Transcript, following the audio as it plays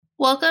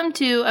Welcome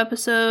to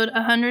episode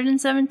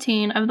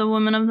 117 of the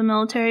Women of the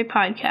Military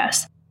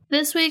podcast.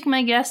 This week,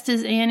 my guest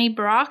is Annie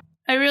Brock.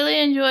 I really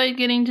enjoyed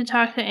getting to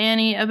talk to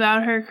Annie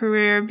about her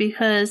career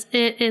because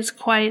it is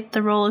quite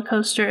the roller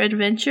coaster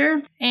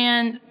adventure.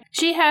 And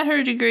she had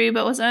her degree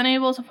but was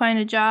unable to find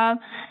a job.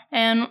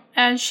 And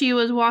as she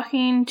was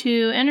walking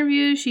to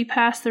interview, she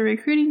passed the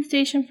recruiting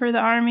station for the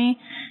Army.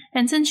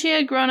 And since she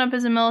had grown up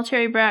as a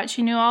military brat,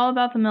 she knew all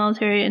about the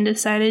military and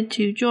decided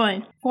to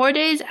join. 4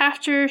 days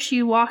after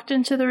she walked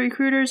into the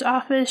recruiter's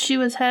office, she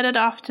was headed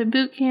off to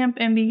boot camp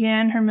and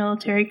began her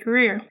military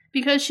career.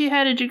 Because she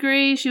had a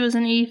degree, she was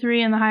an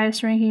E3 and the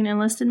highest ranking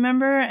enlisted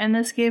member, and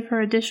this gave her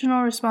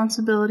additional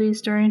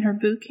responsibilities during her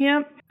boot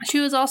camp. She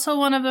was also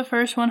one of the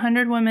first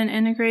 100 women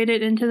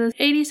integrated into the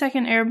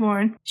 82nd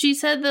Airborne. She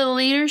said the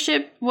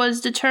leadership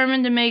was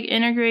determined to make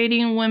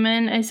integrating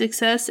women a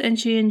success, and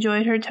she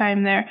enjoyed her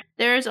time there.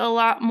 There's a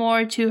lot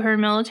more to her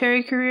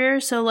military career,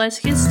 so let's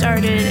get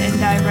started and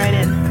dive right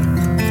in.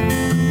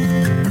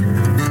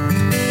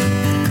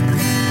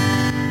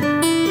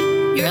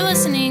 You're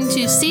listening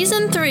to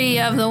Season 3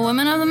 of the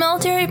Women of the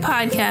Military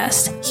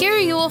podcast. Here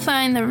you will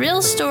find the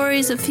real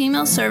stories of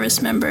female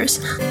service members.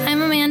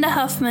 I'm Amanda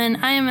Huffman.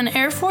 I am an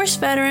Air Force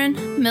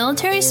veteran,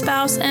 military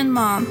spouse, and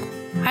mom.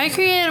 I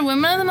created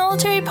Women of the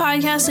Military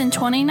podcast in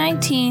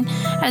 2019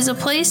 as a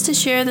place to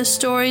share the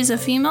stories of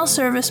female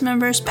service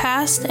members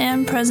past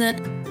and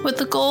present, with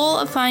the goal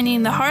of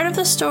finding the heart of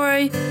the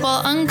story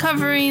while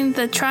uncovering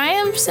the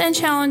triumphs and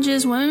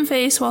challenges women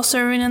face while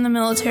serving in the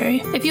military.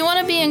 If you want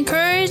to be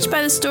encouraged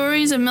by the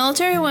stories of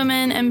military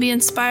women and be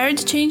inspired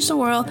to change the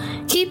world,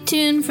 keep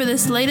tuned for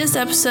this latest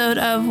episode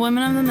of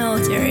Women of the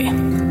Military.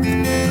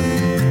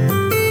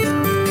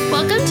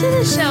 Welcome to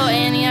the show,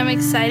 Annie. I'm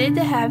excited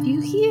to have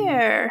you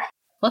here.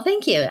 Well,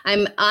 thank you.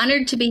 I'm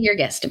honored to be your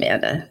guest,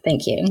 Amanda.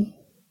 Thank you.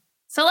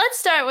 So let's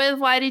start with,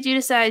 why did you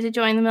decide to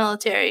join the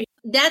military?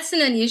 That's an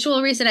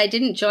unusual reason I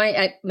didn't join.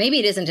 Maybe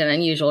it isn't an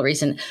unusual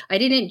reason. I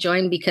didn't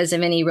join because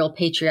of any real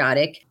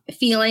patriotic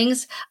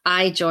feelings.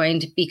 I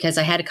joined because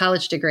I had a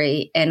college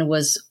degree and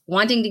was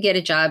wanting to get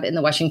a job in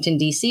the Washington,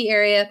 D.C.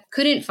 area.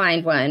 Couldn't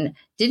find one.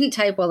 Didn't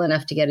type well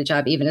enough to get a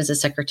job, even as a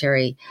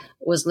secretary.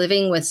 Was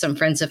living with some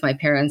friends of my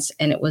parents,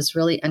 and it was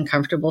really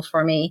uncomfortable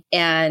for me.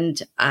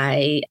 And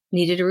I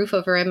needed a roof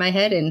over my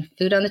head and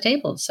food on the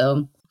table.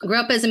 So grew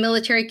up as a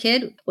military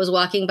kid, was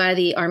walking by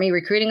the Army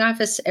recruiting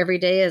office every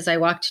day as I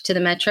walked to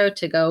the metro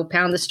to go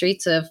pound the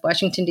streets of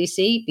Washington,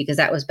 D.C., because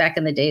that was back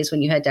in the days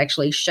when you had to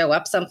actually show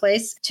up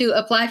someplace to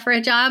apply for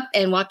a job,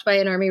 and walked by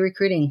an Army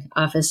recruiting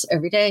office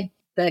every day.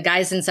 The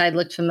guys inside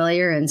looked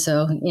familiar. And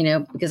so,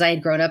 because I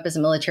had grown up as a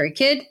military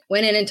kid,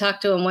 went in and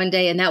talked to him one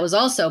day. And that was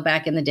also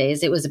back in the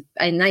days. It was in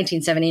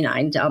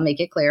 1979, I'll make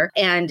it clear.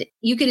 And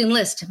you could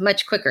enlist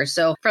much quicker.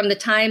 So from the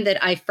time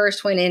that I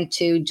first went in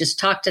to just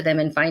talk to them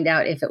and find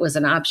out if it was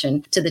an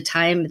option to the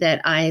time that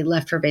I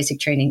left for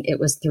basic training, it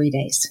was 3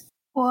 days.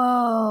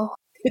 Whoa.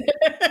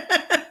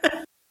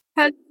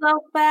 That's so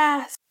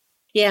fast.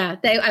 Yeah.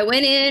 I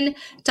went in,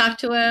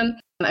 talked to him.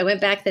 I went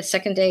back the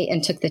second day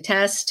and took the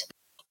test.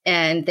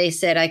 And they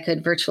said I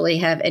could virtually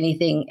have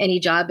any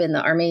job in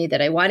the Army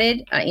that I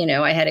wanted.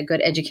 I had a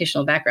good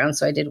educational background,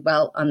 so I did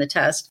well on the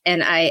test.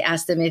 And I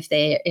asked them if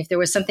there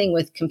was something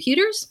with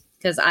computers,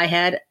 because I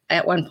had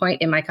at one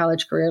point in my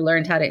college career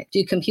learned how to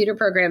do computer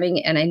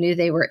programming, and I knew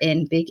they were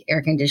in big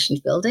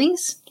air-conditioned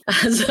buildings.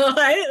 So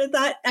I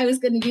thought I was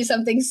going to do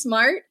something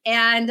smart.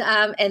 And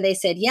they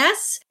said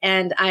yes.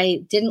 And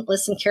I didn't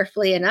listen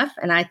carefully enough.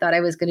 And I thought I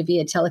was going to be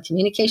a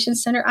telecommunications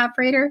center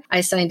operator.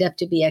 I signed up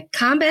to be a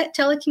combat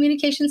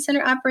telecommunications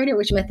center operator,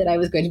 which meant that I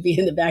was going to be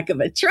in the back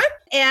of a truck.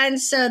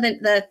 And so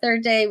the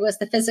third day was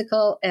the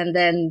physical. And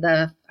then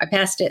I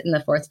passed it. And the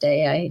fourth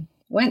day I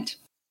went.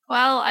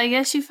 Well, I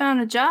guess you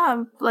found a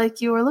job like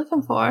you were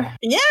looking for.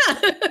 Yeah.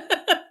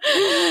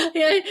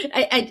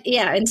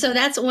 Yeah. And so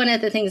that's one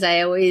of the things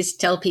I always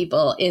tell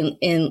people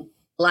in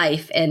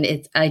life.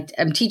 And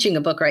I'm teaching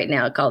a book right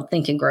now called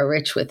Think and Grow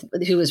Rich,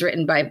 who was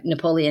written by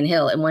Napoleon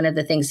Hill. And one of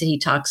the things that he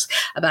talks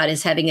about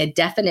is having a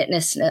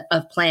definiteness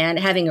of plan,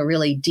 having a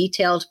really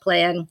detailed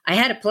plan. I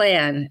had a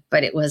plan,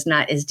 but it was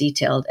not as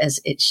detailed as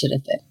it should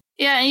have been.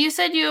 Yeah, and you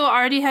said you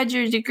already had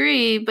your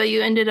degree, but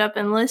you ended up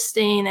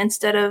enlisting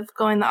instead of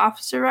going the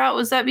officer route.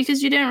 Was that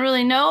because you didn't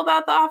really know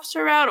about the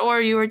officer route,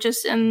 or you were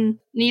just in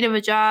need of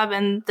a job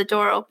and the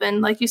door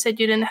opened? Like you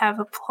said, you didn't have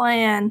a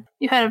plan.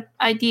 You had an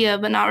idea,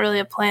 but not really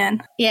a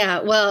plan.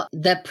 Yeah, well,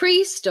 the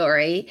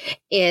pre-story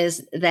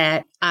is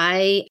that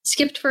I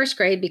skipped first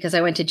grade because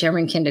I went to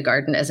German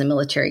kindergarten as a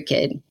military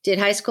kid. Did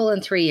high school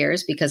in 3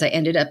 years because I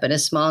ended up in a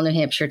small New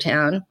Hampshire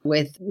town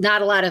with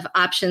not a lot of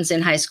options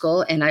in high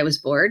school, and I was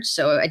bored.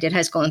 So I did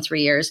high school in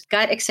 3 years,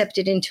 got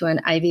accepted into an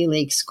Ivy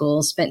League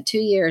school, spent 2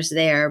 years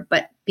there,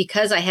 but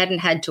because I hadn't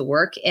had to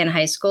work in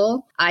high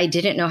school, I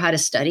didn't know how to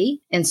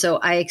study. And so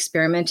I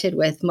experimented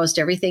with most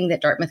everything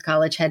that Dartmouth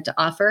College had to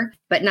offer,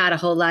 but not a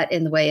whole lot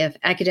in the way of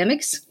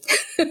academics.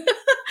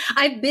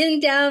 I've been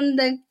down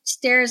the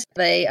stairs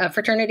of a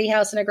fraternity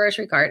house in a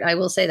grocery cart. I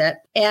will say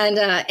that. And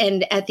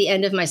at the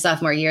end of my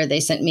sophomore year, they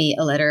sent me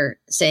a letter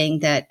saying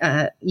that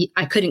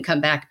I couldn't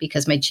come back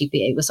because my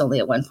GPA was only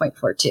at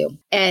 1.42.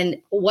 And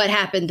what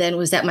happened then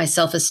was that my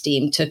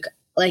self-esteem took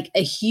like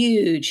a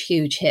huge,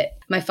 huge hit.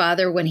 My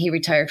father, when he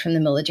retired from the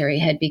military,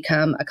 had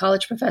become a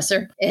college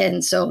professor.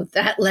 And so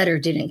that letter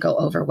didn't go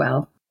over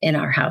well in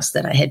our house,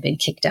 that I had been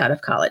kicked out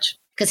of college,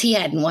 because he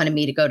hadn't wanted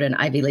me to go to an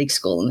Ivy League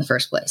school in the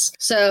first place.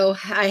 So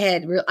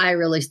I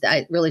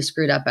really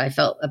screwed up. I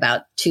felt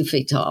about 2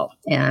 feet tall.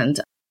 And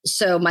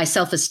so my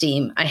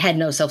self-esteem, I had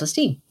no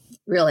self-esteem,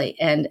 really.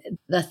 And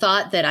the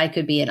thought that I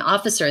could be an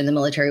officer in the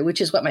military, which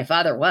is what my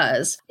father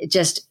was,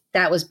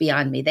 that was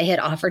beyond me. They had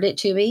offered it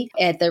to me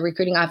at the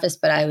recruiting office,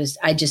 but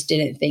I just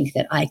didn't think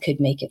that I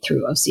could make it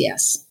through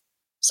OCS.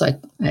 So I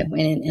went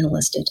in and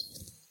enlisted.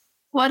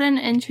 What an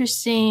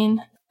interesting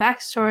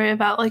backstory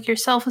about like your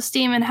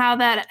self-esteem and how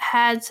that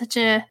had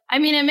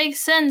it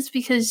makes sense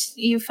because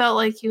you felt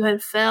like you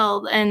had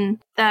failed, and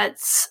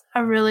that's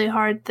a really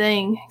hard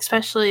thing,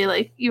 especially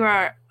like you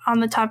are on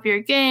the top of your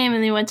game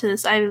and you went to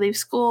this Ivy League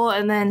school,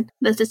 and then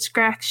the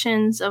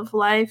distractions of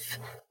life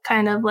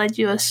kind of led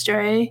you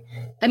astray.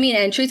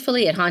 And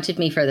truthfully, it haunted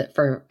me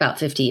for about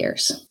 50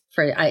 years.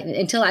 I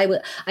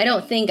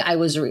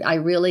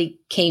really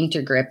came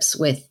to grips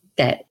with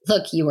that.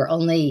 Look, you were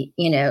only,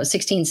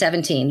 16,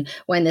 17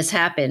 when this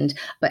happened,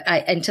 but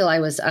until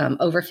I was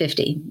over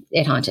 50,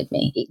 it haunted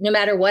me. No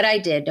matter what I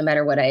did, no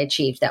matter what I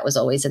achieved, that was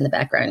always in the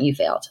background. You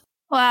failed.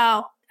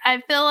 Wow. I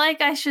feel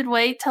like I should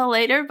wait till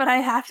later, but I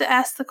have to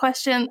ask the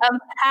question of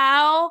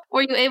how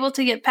were you able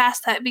to get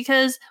past that?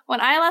 Because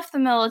when I left the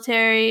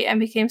military and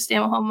became a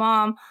stay-at-home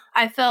mom,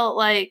 I felt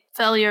like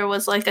failure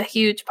was like a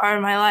huge part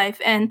of my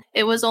life. And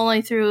it was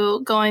only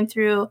through going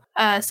through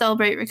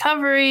Celebrate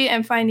Recovery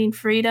and finding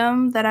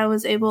freedom that I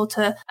was able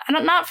to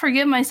not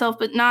forgive myself,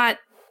 but not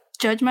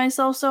judge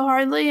myself so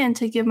hardly and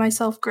to give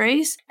myself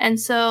grace. And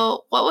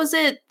so what was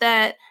it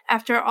that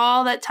after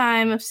all that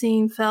time of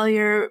seeing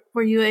failure,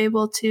 were you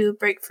able to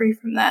break free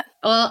from that?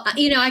 Well,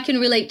 I can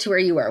relate to where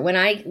you were. When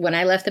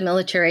I left the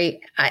military,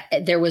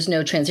 there was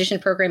no transition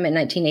program in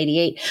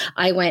 1988.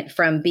 I went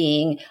from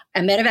being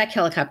a medevac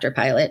helicopter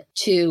pilot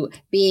to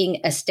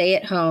being a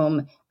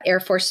stay-at-home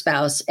Air Force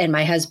spouse. And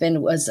my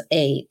husband was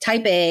a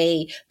type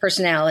A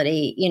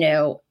personality,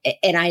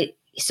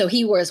 so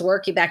he was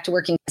back to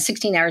working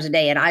 16 hours a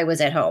day, and I was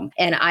at home,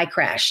 and I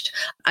crashed.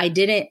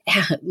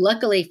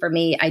 Luckily for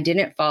me, I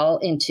didn't fall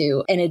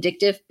into an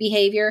addictive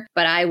behavior,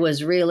 but I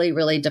was really,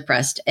 really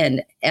depressed.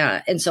 And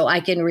so I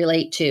can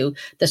relate to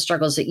the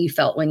struggles that you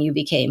felt when you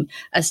became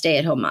a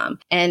stay-at-home mom.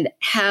 And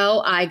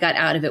how I got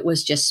out of it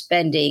was just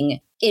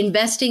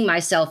investing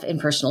myself in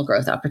personal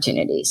growth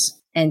opportunities.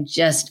 And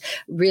just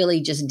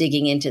really just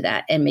digging into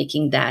that and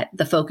making that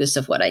the focus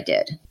of what I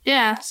did.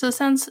 Yeah. So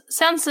sounds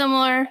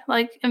similar,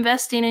 like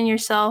investing in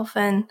yourself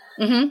and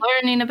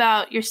learning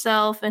about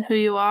yourself and who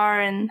you are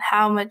and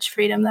how much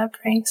freedom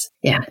that brings.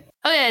 Yeah.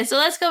 Okay, so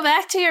let's go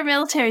back to your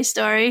military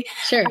story.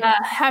 Sure.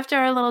 After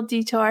our little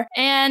detour.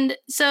 And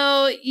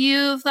so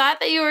you thought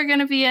that you were going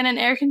to be in an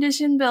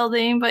air-conditioned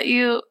building, but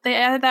they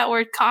added that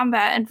word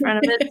combat in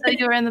front of it, so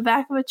you were in the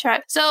back of a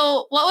truck.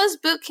 So what was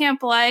boot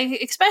camp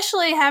like,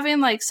 especially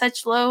having like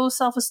such low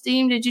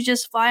self-esteem? Did you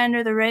just fly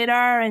under the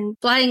radar? And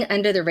flying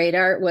under the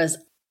radar was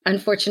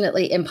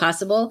unfortunately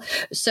impossible.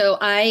 So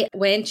I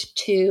went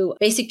to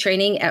basic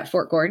training at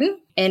Fort Gordon,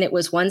 and it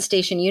was 1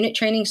 station unit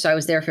training. So I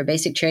was there for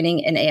basic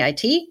training and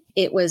AIT.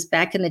 It was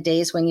back in the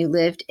days when you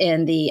lived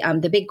in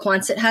the big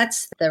Quonset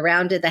huts,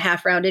 the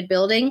half-rounded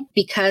building.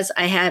 Because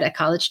I had a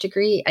college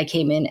degree, I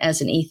came in as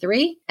an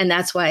E3. And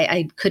that's why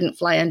I couldn't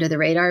fly under the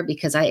radar,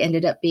 because I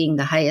ended up being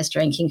the highest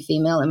ranking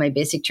female in my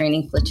basic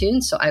training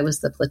platoon. So I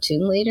was the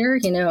platoon leader,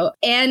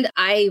 and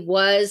I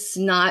was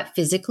not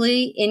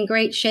physically in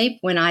great shape.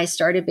 When I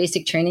started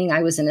basic training,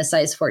 I was in a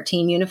size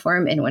 14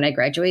 uniform. And when I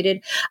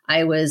graduated,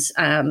 I was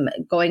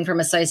going from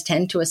a size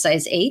 10 to a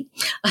size 8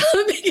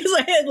 because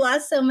I had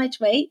lost so much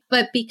weight.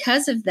 But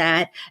because of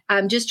that,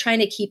 I'm just trying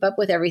to keep up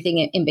with everything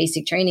in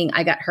basic training.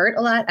 I got hurt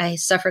a lot. I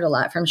suffered a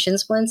lot from shin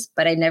splints,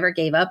 but I never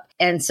gave up.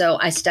 And so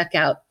I stuck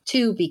out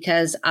too,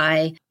 because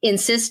I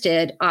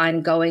insisted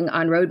on going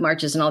on road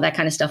marches and all that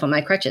kind of stuff on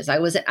my crutches. I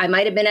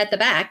might have been at the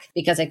back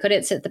because I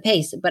couldn't sit the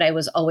pace, but I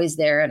was always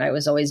there, and I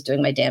was always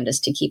doing my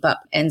damnedest to keep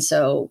up. And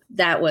so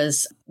that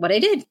was what I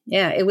did.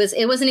 Yeah, it was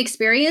an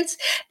experience.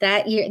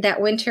 That year,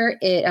 that winter,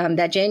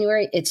 that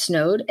January, it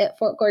snowed at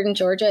Fort Gordon,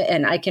 Georgia.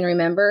 And I can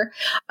remember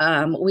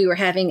we were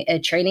having a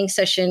training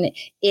session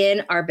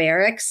in our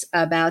barracks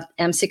about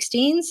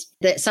M16s,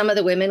 that some of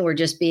the women were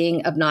just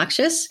being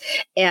obnoxious.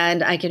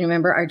 And I can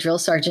remember our drill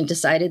sergeant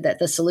decided that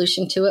the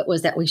solution to it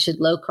was that we should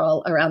low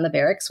crawl around the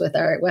barracks with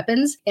our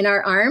weapons in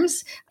our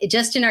arms,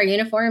 just in our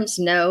uniforms,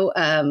 no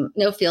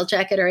field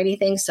jacket or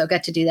anything. So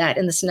got to do that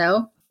in the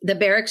snow. The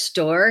barracks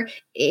door,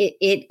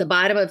 the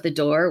bottom of the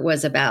door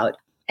was about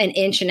an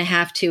inch and a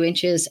half, 2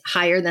 inches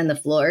higher than the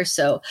floor.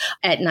 So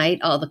at night,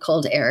 all the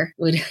cold air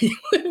would,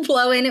 would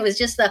blow in. It was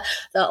just the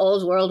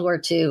old World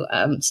War II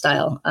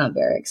style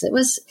barracks. It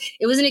was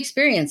an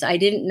experience. I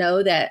didn't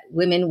know that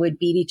women would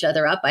beat each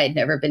other up. I had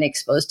never been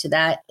exposed to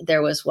that.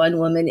 There was one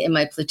woman in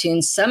my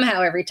platoon,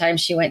 somehow every time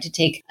she went to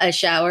take a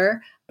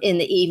shower in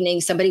the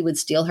evening, somebody would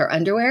steal her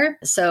underwear.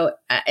 So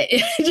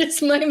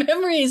just my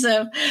memories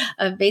of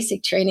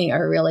basic training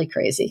are really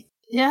crazy.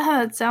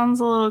 Yeah, it sounds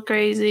a little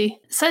crazy.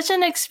 Such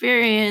an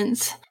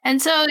experience.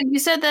 And so you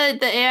said that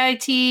the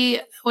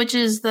AIT, which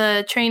is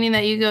the training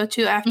that you go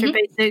to after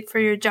basic for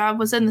your job,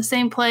 was in the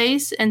same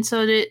place. And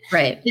so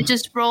it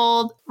just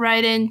rolled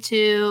right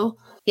into...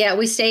 Yeah,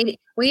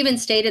 we even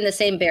stayed in the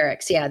same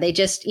barracks. Yeah, they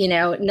just,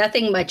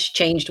 nothing much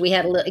changed. We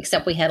had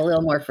except we had a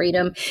little more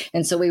freedom.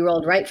 And so we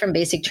rolled right from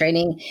basic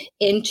training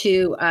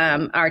into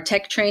our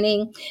tech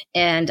training.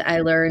 And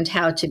I learned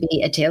how to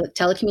be a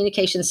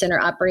telecommunications center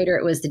operator.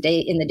 It was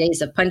in the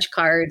days of punch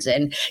cards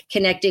and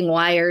connecting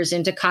wires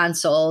into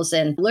consoles,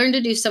 and learned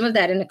to do some of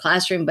that in a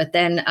classroom, but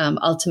then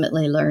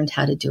ultimately learned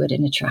how to do it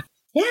in a truck.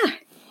 Yeah.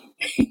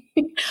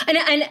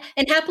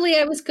 and happily,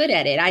 I was good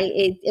at it.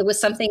 It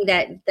was something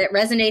that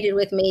resonated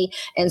with me,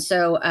 and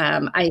so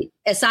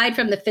aside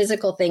from the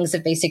physical things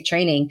of basic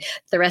training,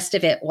 the rest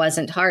of it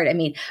wasn't hard. I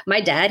mean,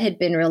 my dad had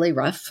been really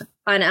rough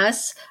on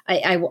us.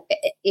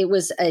 It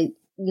was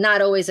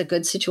not always a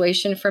good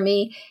situation for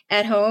me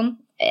at home,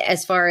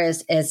 as far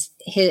as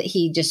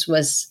he just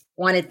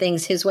wanted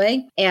things his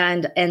way,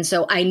 and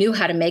so I knew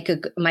how to make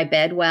my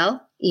bed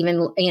well.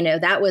 Even,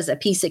 that was a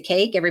piece of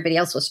cake. Everybody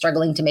else was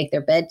struggling to make their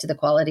bed to the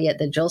quality at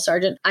the drill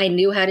sergeant. I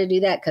knew how to do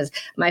that because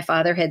my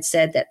father had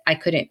said that I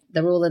couldn't.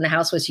 The rule in the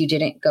house was you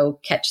didn't go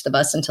catch the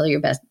bus until your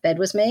best bed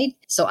was made.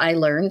 So I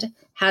learned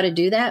how to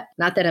do that.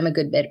 Not that I'm a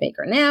good bed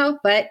maker now,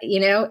 but,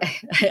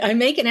 I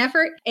make an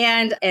effort.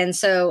 And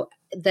so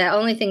the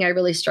only thing I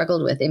really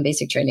struggled with in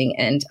basic training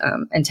and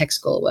tech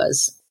school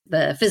was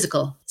the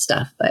physical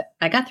stuff, but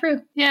I got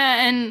through.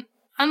 Yeah. And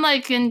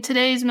unlike in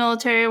today's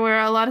military, where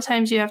a lot of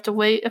times you have to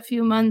wait a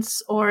few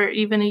months or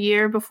even a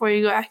year before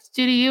you go active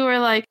duty, you were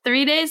like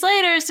 3 days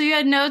later. So you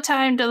had no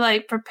time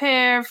to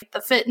prepare for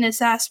the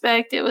fitness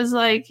aspect. It was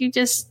like you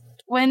just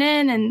went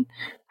in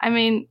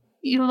and,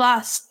 you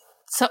lost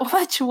so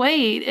much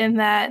weight in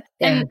that.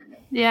 Yeah. And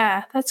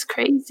yeah, that's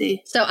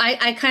crazy. So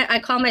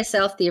I call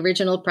myself the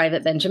original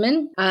Private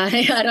Benjamin.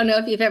 I don't know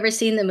if you've ever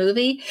seen the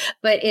movie,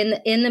 but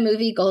in the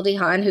movie, Goldie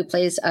Hawn, who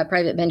plays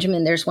Private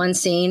Benjamin, there's one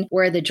scene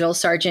where the drill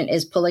sergeant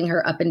is pulling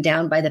her up and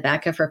down by the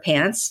back of her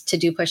pants to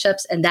do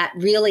push-ups. And that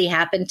really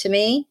happened to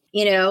me.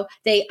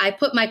 I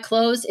put my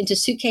clothes into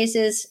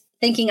suitcases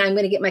thinking I'm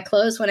going to get my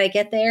clothes when I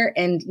get there.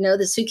 And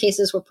the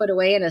suitcases were put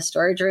away in a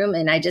storage room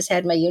and I just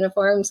had my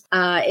uniforms.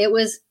 It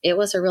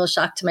was a real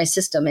shock to my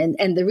system.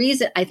 And the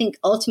reason, I think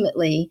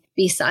ultimately,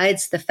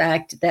 besides the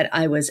fact that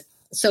I was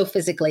so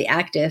physically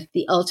active,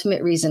 the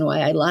ultimate reason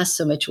why I lost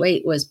so much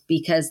weight was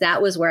because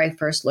that was where I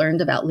first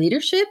learned about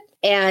leadership.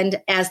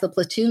 And as the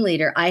platoon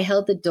leader, I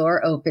held the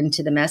door open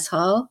to the mess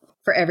hall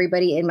for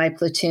everybody in my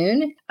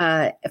platoon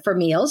for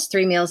meals,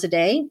 3 meals a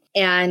day.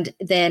 And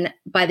then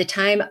by the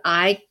time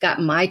I got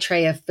my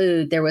tray of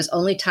food, there was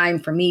only time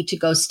for me to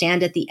go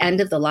stand at the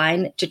end of the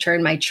line to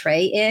turn my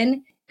tray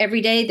in. Every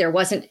day,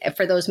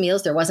 for those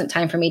meals, there wasn't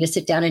time for me to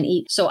sit down and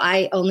eat. So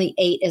I only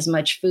ate as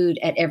much food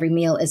at every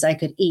meal as I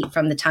could eat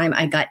from the time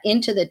I got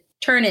into the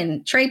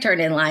tray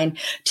turn-in line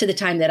to the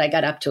time that I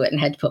got up to it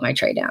and had to put my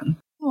tray down.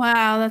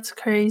 Wow, that's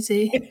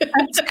crazy.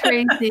 That's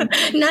crazy.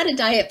 Not a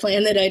diet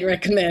plan that I'd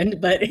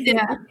recommend, but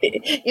yeah,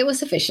 it was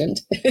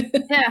sufficient.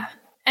 Yeah.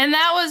 And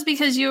that was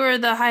because you were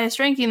the highest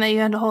ranking that you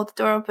had to hold the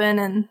door open.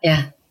 And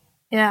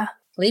yeah.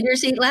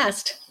 Leaders eat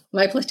last.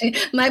 My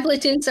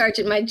platoon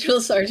sergeant, my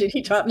drill sergeant,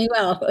 he taught me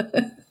well.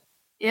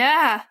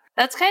 Yeah.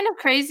 That's kind of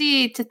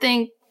crazy to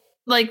think,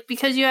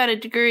 because you had a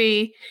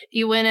degree,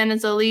 you went in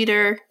as a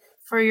leader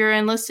for your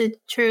enlisted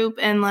troop,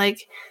 and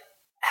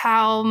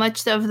how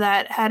much of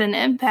that had an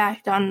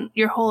impact on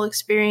your whole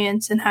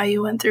experience and how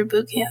you went through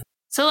boot camp.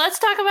 So let's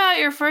talk about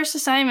your first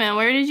assignment.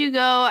 Where did you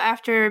go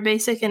after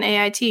basic and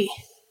AIT?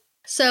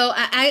 So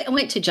I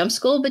went to jump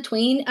school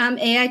between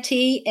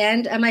AIT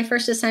and my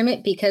first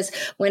assignment, because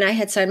when I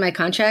had signed my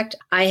contract,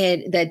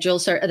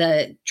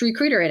 the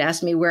recruiter had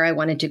asked me where I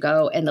wanted to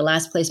go. And the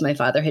last place my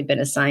father had been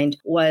assigned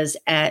was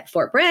at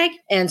Fort Bragg.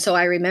 And so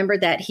I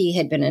remembered that he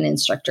had been an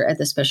instructor at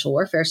the Special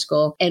Warfare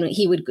School, and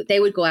they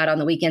would go out on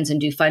the weekends and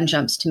do fun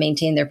jumps to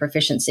maintain their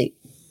proficiency.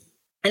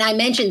 And I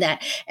mentioned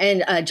that,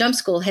 and jump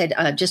school had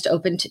just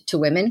opened to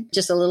women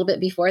just a little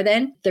bit before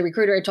then. The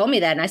recruiter had told me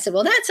that, and I said,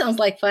 well, that sounds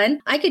like fun.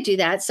 I could do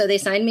that. So they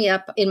signed me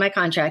up in my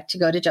contract to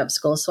go to jump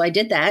school. So I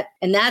did that.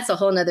 And that's a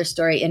whole nother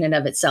story in and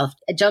of itself.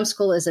 A jump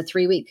school is a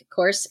 3-week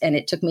course, and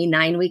it took me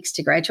 9 weeks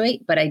to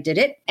graduate, but I did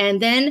it. And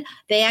then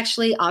they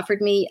actually offered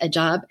me a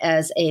job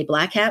as a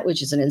black hat,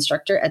 which is an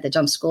instructor at the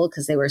jump school,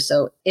 because they were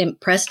so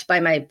impressed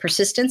by my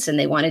persistence and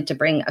they wanted to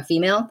bring a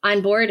female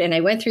on board. And I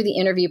went through the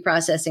interview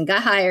process and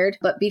got hired.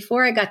 But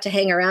before I I got to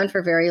hang around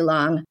for very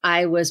long,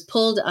 I was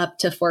pulled up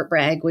to Fort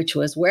Bragg, which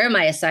was where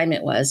my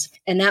assignment was.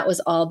 And that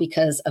was all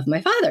because of my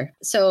father.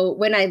 So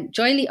when I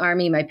joined the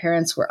Army, my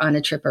parents were on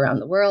a trip around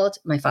the world.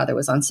 My father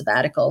was on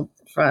sabbatical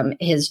from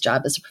his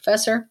job as a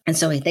professor. And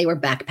so they were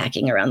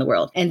backpacking around the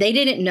world. And they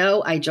didn't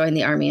know I joined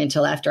the Army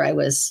until after I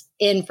was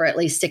in for at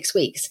least 6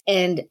 weeks.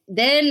 And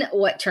then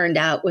what turned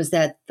out was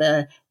that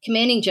the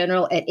commanding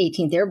general at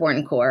 18th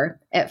Airborne Corps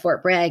at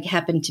Fort Bragg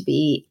happened to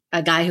be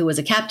a guy who was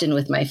a captain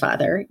with my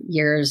father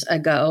years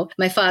ago.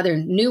 My father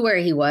knew where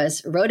he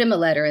was, wrote him a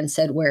letter and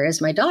said, "Where is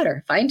my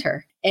daughter? Find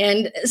her."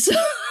 And so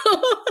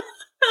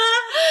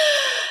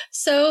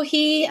So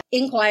he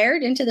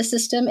inquired into the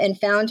system and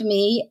found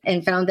me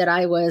and found that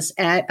I was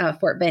at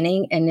Fort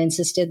Benning and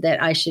insisted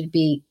that I should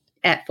be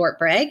at Fort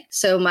Bragg.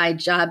 So my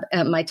job,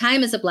 my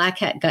time as a black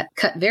hat got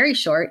cut very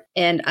short,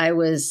 and I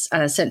was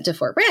sent to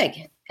Fort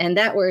Bragg. And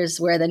that was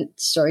where the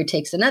story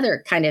takes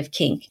another kind of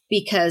kink,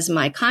 because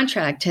my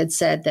contract had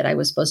said that I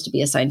was supposed to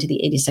be assigned to the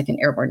 82nd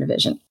Airborne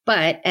Division.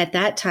 But at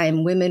that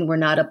time, women were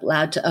not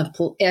allowed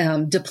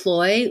to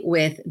deploy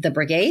with the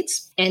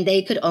brigades, and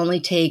they could only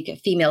take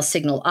female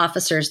signal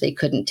officers. They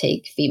couldn't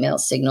take female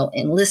signal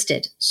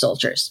enlisted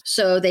soldiers.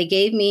 So they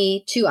gave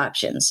me two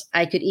options.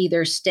 I could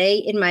either stay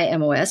in my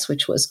MOS,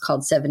 which was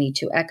called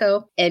 72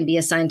 Echo, and be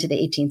assigned to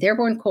the 18th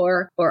Airborne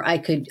Corps, or I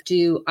could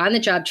do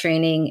on-the-job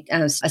training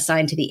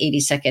assigned to the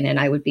 82nd,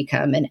 and I would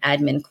become an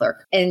admin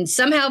clerk. And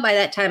somehow by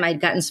that time, I'd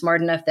gotten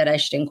smart enough that I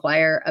should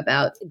inquire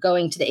about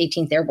going to the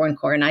 18th Airborne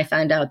Corps. And I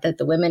found out that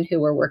the women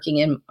who were working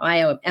in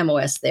my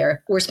MOS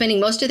there were spending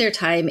most of their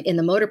time in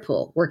the motor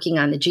pool, working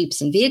on the Jeeps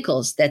and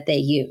vehicles that they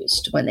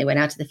used when they went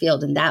out to the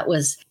field. And that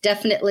was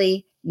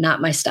definitely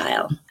not my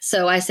style.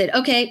 So I said,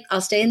 okay,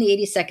 I'll stay in the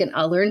 82nd.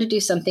 I'll learn to do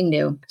something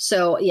new.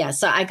 So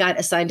I got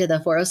assigned to the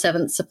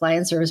 407th Supply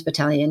and Service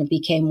Battalion and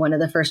became one of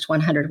the first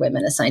 100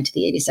 women assigned to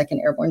the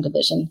 82nd Airborne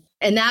Division.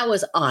 And that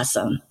was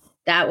awesome.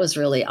 That was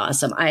really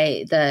awesome.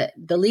 The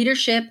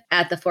leadership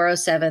at the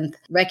 407th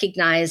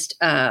recognized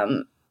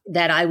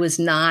that I was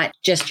not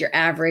just your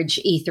average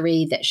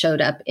E3 that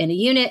showed up in a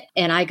unit.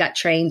 And I got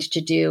trained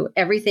to do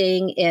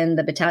everything in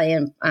the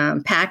battalion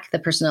PAC, the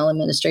Personnel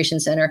Administration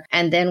Center.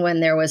 And then when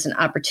there was an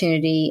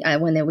opportunity,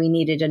 when we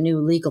needed a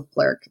new legal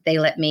clerk, they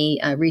let me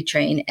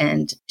retrain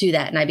and do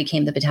that. And I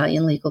became the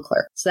battalion legal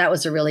clerk. So that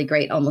was a really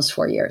great almost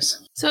 4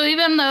 years. So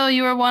even though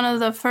you were one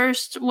of the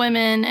first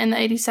women in the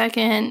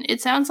 82nd,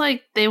 it sounds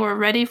like they were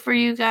ready for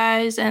you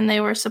guys and they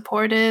were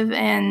supportive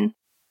and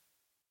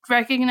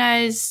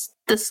recognized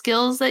the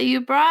skills that you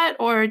brought,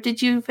 or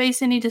did you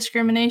face any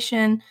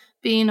discrimination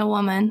being a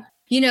woman?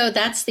 You know,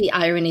 that's the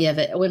irony of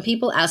it. When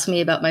people ask me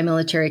about my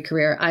military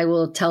career, I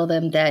will tell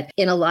them that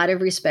in a lot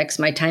of respects,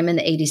 my time in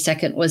the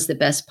 82nd was the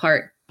best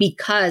part,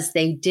 because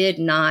they did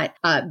not,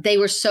 they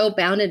were so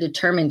bound and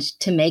determined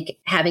to make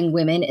having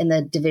women in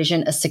the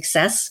division a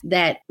success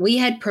that we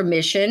had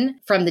permission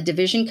from the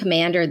division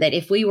commander that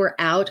if we were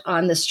out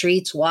on the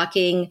streets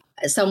walking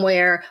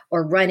somewhere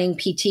or running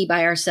PT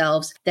by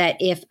ourselves, that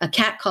if a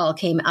cat call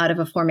came out of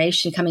a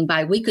formation coming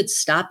by, we could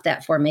stop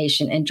that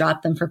formation and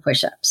drop them for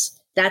push-ups.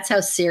 That's how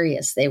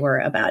serious they were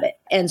about it.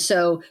 And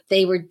so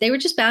they were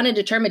just bound and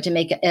determined to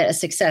make it a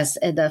success.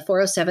 The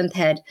 407th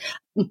had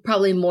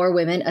probably more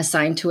women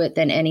assigned to it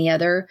than any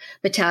other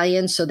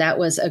battalion. So that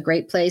was a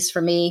great place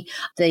for me.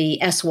 The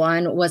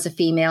S1 was a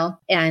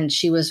female and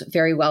she was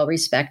very well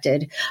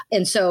respected.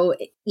 And so,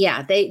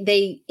 yeah,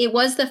 it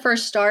was the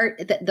first start.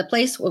 The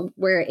place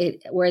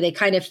where they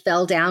kind of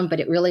fell down, but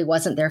it really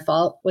wasn't their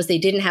fault, was they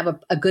didn't have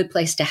a good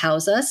place to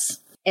house us.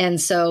 And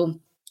so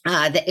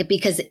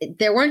because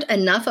there weren't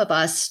enough of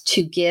us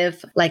to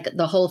give like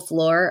the whole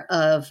floor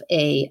of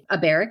a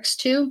barracks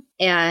to,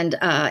 and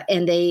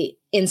they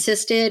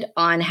insisted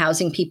on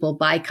housing people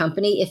by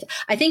company.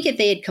 I think if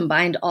they had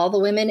combined all the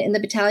women in the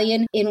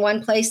battalion in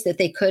one place, that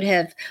they could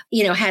have,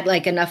 had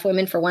like enough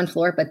women for one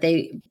floor, but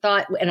they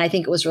thought, and I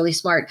think it was really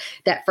smart,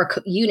 that for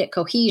unit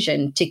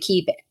cohesion, to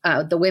keep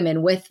the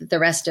women with the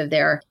rest of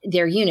their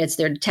units,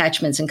 their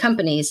detachments and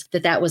companies,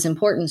 that was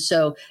important.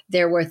 So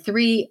there were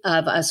 3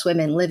 of us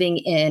women living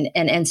in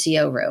an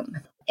NCO room.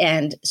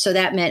 And so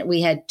that meant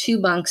we had 2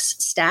 bunks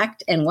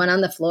stacked and 1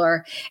 on the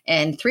floor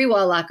and 3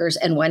 wall lockers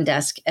and 1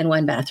 desk and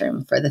 1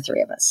 bathroom for the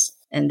 3 of us.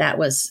 And that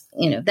was,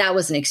 that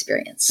was an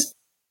experience.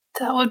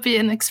 That would be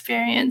an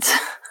experience.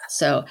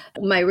 So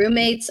my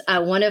roommates,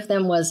 one of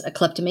them was a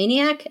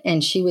kleptomaniac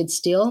and she would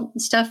steal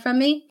stuff from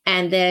me.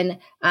 And then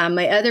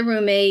my other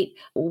roommate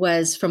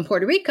was from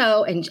Puerto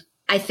Rico. And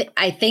I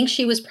think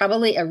she was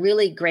probably a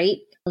really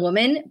great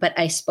woman, but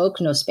I spoke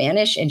no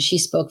Spanish and she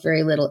spoke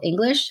very little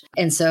English.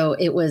 And so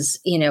it was,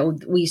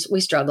 we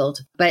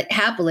struggled, but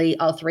happily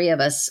all 3 of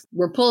us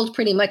were pulled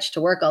pretty much to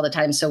work all the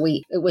time. So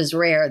it was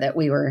rare that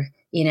we were,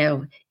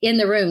 in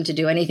the room to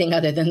do anything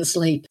other than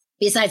sleep.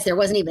 Besides, there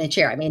wasn't even a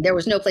chair. I mean, there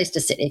was no place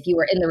to sit. If you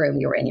were in the room,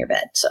 you were in your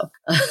bed. So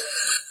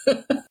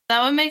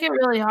that would make it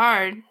really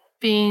hard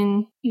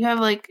you have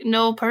like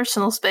no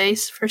personal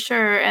space for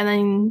sure, and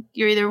then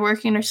you're either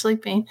working or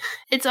sleeping.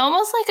 It's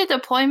almost like a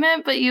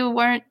deployment, but you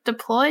weren't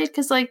deployed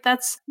because like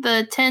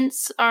the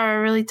tents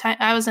are really tight.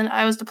 I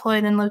was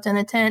deployed and lived in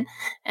a tent,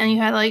 and you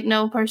had like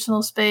no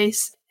personal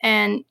space,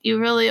 and you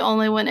really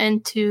only went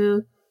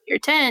into your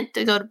tent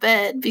to go to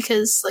bed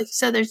because, like you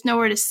said, there's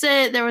nowhere to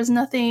sit. There was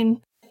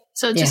nothing.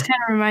 So it just kind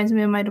of reminds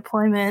me of my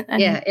deployment.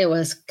 And it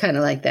was kind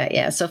of like that.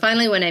 Yeah. So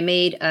finally, when I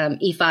made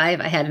E5,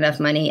 I had enough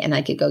money and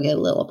I could go get a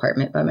little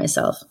apartment by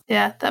myself.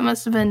 Yeah, that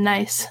must have been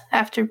nice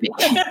after going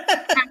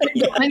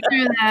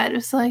through that. It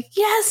was like,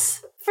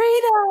 yes,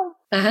 freedom.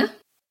 Uh-huh.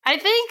 I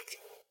think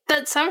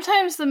that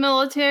sometimes the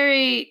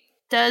military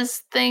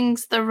does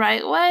things the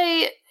right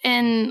way,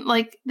 and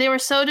like they were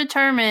so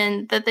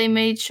determined that they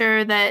made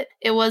sure that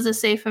it was a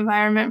safe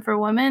environment for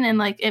women, and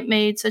like it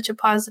made such a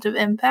positive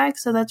impact.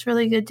 So that's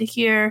really good to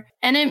hear.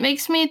 And it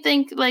makes me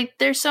think like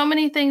there's so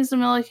many things the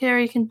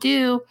military can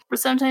do, but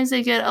sometimes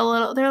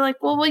they're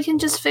like, well, we can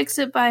just fix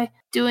it by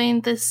doing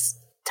this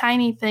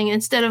tiny thing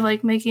instead of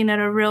like making it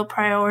a real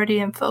priority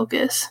and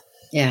focus.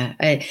 Yeah.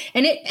 And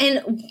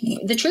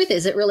the truth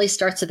is, it really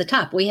starts at the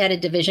top. We had a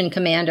division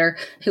commander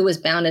who was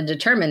bound and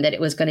determined that it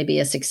was going to be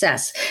a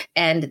success.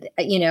 And,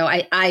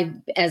 I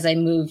as I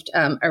moved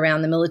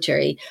around the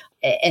military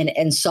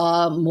and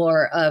saw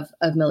more of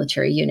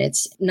military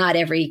units, not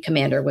every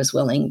commander was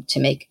willing to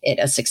make it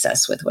a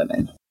success with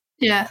women.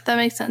 Yeah, that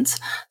makes sense.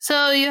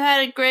 So you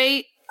had a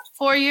great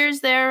 4 years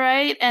there,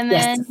 right? And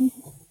then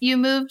you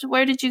moved.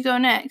 Where did you go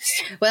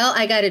next? Well,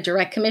 I got a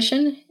direct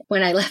commission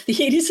when I left the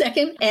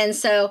 82nd. And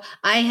so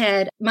I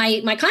had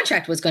my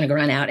contract was going to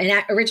run out.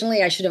 And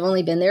originally I should have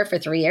only been there for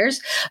 3 years,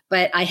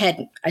 but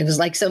I was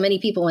like so many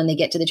people when they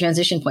get to the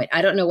transition point,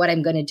 I don't know what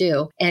I'm going to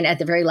do. And at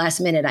the very last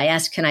minute, I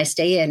asked, can I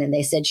stay in? And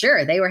they said,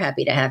 sure. They were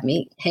happy to have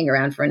me hang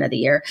around for another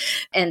year.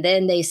 And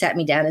then they sat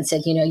me down and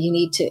said, you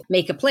need to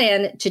make a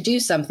plan to do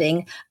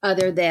something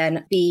other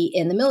than be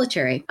in the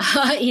military,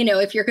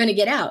 if you're going to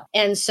get out.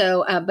 And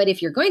so, but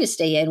if you're going to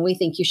stay in, we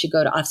think you should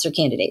go to officer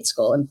candidate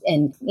school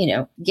and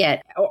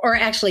get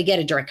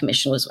a direct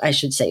commission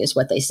is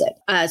what they said.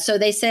 So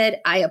they said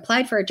I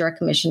applied for a direct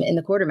commission in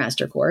the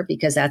Quartermaster Corps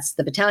because that's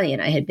the battalion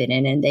I had been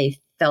in, and they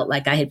felt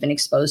like I had been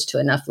exposed to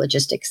enough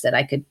logistics that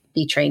I could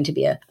be trained to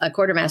be a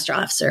quartermaster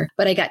officer,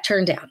 but I got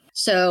turned down.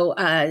 So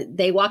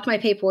they walked my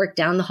paperwork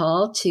down the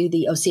hall to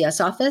the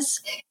OCS office.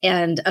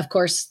 And of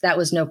course, that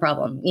was no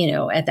problem.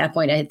 At that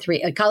point, I had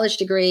a college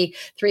degree,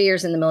 3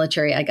 years in the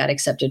military. I got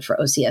accepted for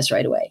OCS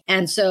right away.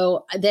 And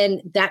so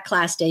then that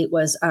class date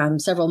was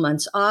several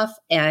months off.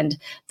 And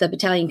the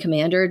battalion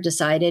commander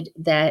decided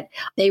that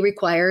they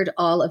required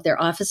all of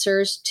their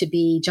officers to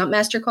be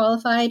jumpmaster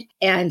qualified.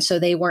 And so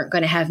they weren't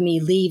going to have me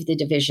leave the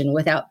division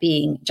without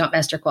being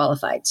jumpmaster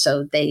qualified.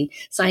 So they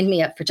signed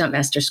me up for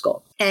jumpmaster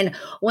school. And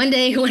one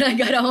day when I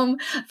got home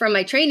from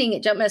my training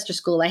at jumpmaster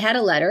school, I had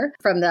a letter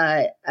from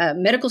the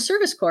Medical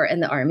Service Corps in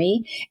the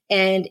Army.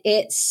 And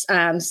it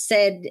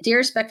said,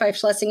 Dear Spec 5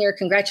 Schlesinger,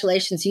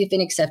 congratulations, you've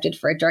been accepted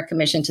for a direct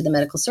commission to the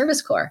Medical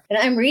Service Corps. And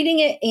I'm reading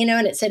it,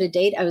 and it said a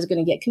date I was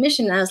going to get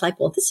commissioned. And I was like,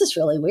 well, this is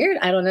really weird.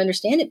 I don't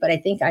understand it, but I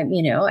think I'm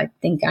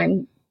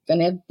going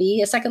to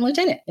be a second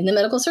lieutenant in the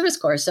Medical Service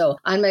Corps. So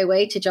on my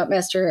way to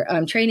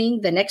jumpmaster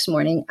training the next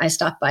morning, I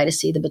stopped by to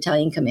see the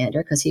battalion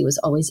commander because he was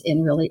always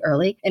in really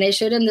early. And I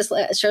showed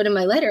him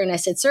my letter, and I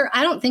said, sir,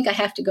 I don't think I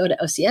have to go to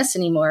OCS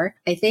anymore.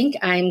 I think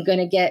I'm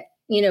going to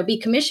be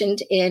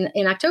commissioned in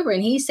October.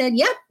 And he said,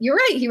 yep, you're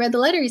right. He read the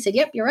letter. He said,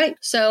 yep, you're right.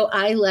 So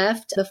I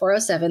left the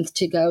 407th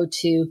to go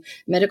to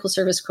Medical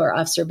Service Corps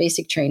Officer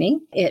Basic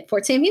Training at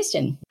Fort Sam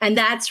Houston. And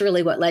that's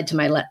really what led to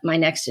my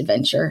next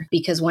adventure,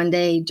 because one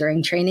day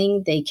during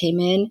training, they came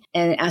in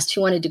and asked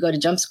who wanted to go to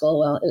jump school.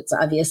 Well, it's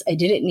obvious I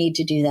didn't need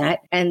to do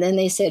that. And then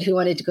they said who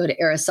wanted to go to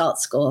air assault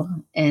school.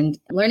 And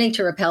learning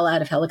to rappel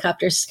out of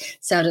helicopters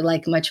sounded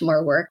like much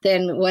more work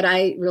than what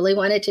I really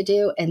wanted to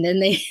do. And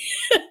then they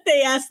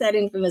asked that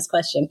infamous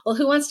question, well,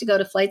 who wants to go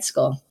to flight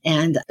school?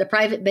 And the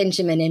Private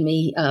Benjamin in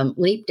me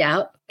leaped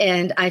out,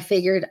 and I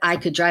figured I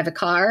could drive a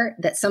car,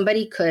 that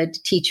somebody could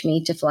teach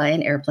me to fly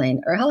an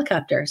airplane or a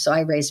helicopter. So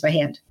I raised my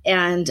hand.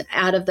 And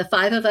out of the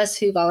 5 of us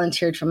who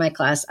volunteered for my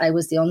class, I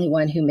was the only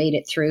one who made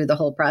it through the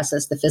whole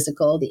process, the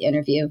physical, the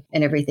interview,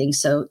 and everything.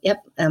 So,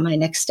 my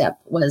next step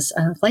was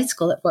flight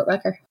school at Fort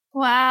Rucker.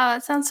 Wow,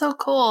 that sounds so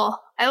cool.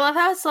 I love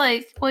how it's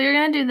like, well, you're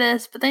going to do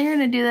this, but then you're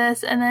going to do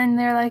this. And then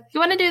they're like, you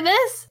want to do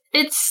this?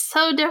 It's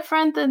so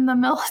different than the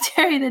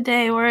military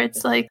today, where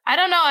it's like, I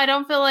don't know. I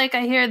don't feel like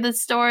I hear the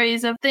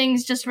stories of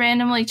things just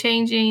randomly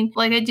changing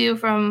like I do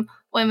from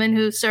women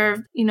who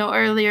served,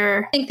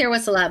 earlier. I think there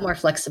was a lot more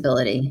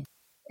flexibility.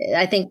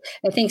 I think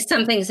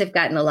some things have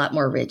gotten a lot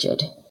more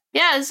rigid.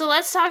 Yeah. So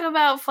let's talk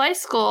about flight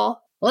school.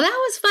 Well, that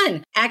was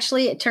fun.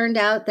 Actually, it turned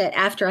out that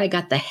after I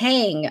got the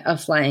hang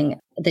of flying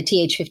the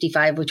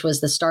TH-55, which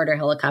was the starter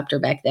helicopter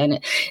back then,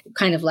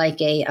 kind of like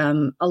a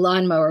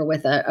lawnmower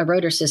with a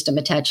rotor system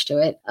attached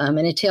to it, and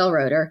a tail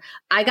rotor.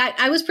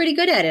 I was pretty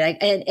good at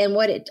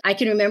it. I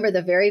can remember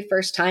the very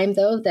first time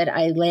though that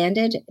I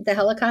landed the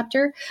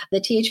helicopter,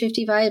 the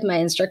TH-55, my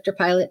instructor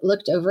pilot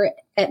looked over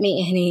at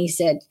me and he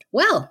said,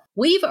 "Well,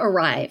 we've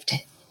arrived.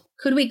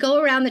 Could we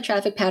go around the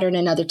traffic pattern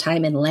another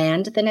time and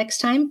land the next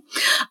time?"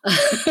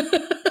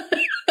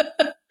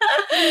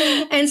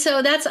 And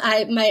so that's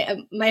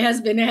my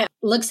husband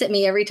looks at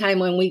me every time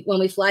when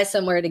we fly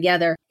somewhere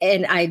together,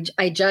 and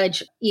I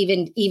judge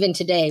even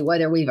today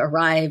whether we've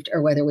arrived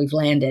or whether we've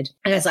landed,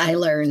 as I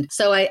learned.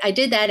 So I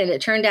did that, and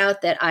it turned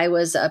out that I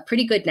was a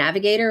pretty good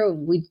navigator.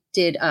 We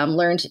did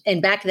learned,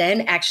 and back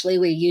then actually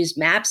we used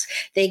maps.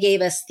 They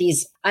gave us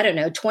these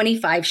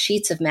 25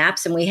 sheets of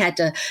maps, and we had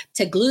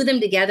to glue them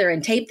together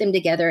and tape them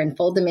together and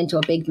fold them into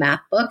a big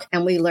map book.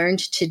 And we learned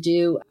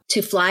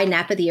to fly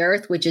Nap of the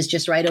Earth, which is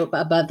just right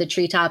above the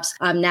treetops,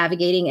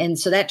 navigating. And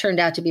so that turned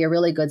out to be a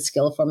really good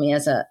skill for me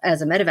as a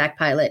medevac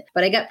pilot.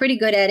 But I got pretty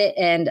good at it,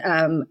 and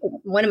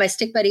one of my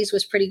stick buddies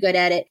was pretty good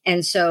at it.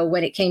 And so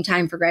when it came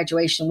time for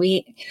graduation,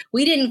 we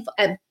didn't.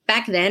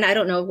 Back then, I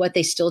don't know what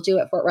they still do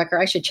at Fort Rucker.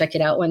 I should check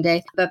it out one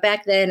day. But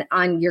back then,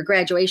 on your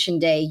graduation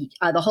day,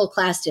 the whole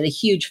class did a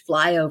huge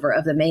flyover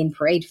of the main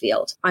parade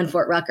field on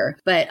Fort Rucker.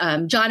 But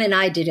John and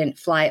I didn't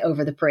fly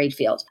over the parade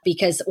field,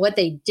 because what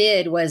they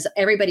did was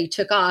everybody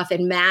took off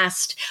and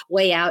massed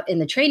way out in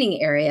the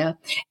training area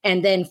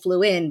and then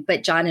flew in.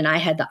 But John and I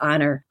had the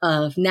honor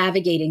of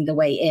navigating the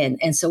way in.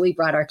 And so we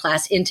brought our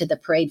class into the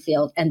parade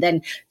field and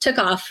then took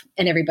off,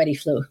 and everybody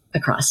flew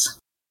across.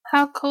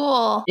 How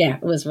cool. Yeah,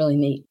 it was really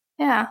neat.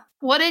 Yeah.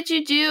 What did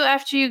you do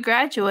after you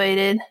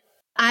graduated?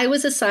 I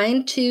was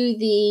assigned to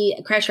the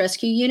crash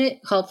rescue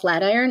unit called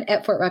Flatiron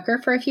at Fort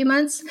Rucker for a few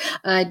months.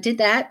 Did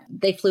that.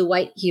 They flew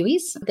white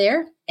Hueys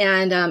there.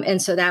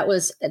 And so that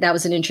was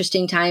an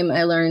interesting time.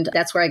 I learned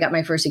that's where I got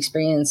my first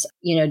experience,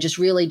 just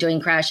really doing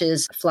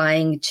crashes,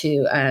 flying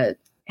to,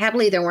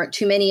 happily there weren't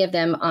too many of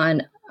them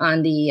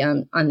in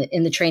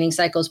the training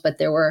cycles, but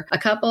there were a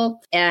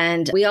couple.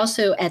 And we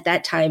also at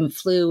that time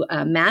flew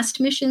MAST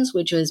missions,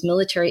 which was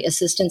military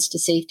assistance to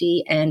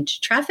safety and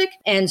traffic.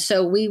 And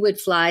so we would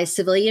fly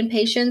civilian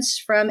patients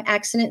from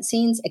accident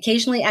scenes,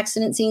 occasionally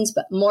accident scenes,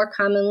 but more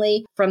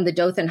commonly from the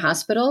Dothan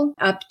Hospital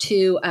up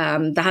to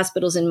the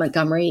hospitals in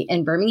Montgomery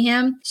and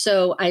Birmingham.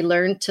 So I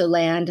learned to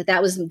land.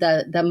 That was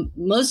the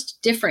most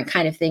different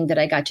kind of thing that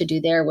I got to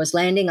do there, was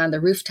landing on the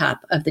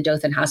rooftop of the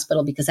Dothan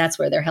Hospital, because that's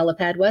where their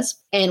helipad was.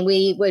 And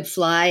we would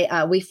fly,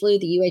 we flew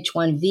the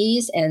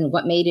UH-1Vs, and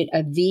what made it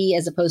a V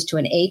as opposed to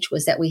an H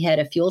was that we had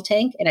a fuel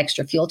tank, an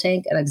extra fuel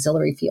tank, an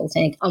auxiliary fuel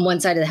tank on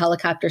one side of the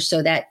helicopter,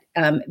 so that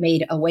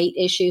made a weight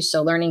issue.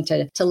 So learning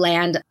to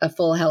land a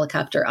full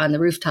helicopter on the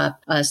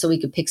rooftop so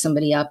we could pick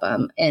somebody up.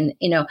 And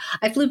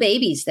I flew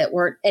babies that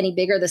weren't any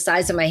bigger, the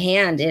size of my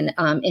hand, in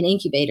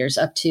incubators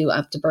up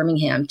to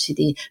Birmingham to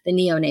the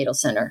neonatal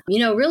center.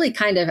 Really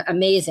kind of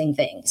amazing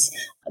things.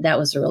 That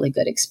was a really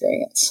good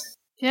experience.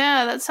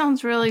 Yeah, that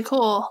sounds really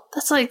cool.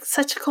 That's like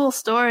such a cool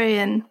story.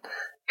 And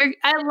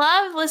I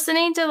love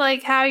listening to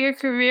like how your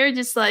career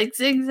just like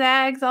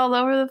zigzags all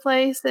over the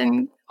place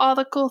and all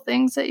the cool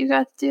things that you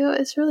got to do.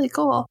 It's really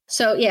cool.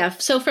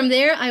 So from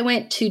there, I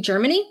went to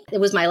Germany. It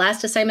was my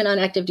last assignment on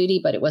active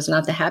duty, but it was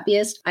not the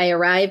happiest. I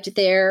arrived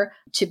there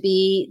to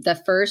be the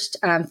first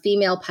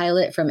female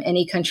pilot from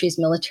any country's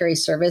military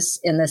service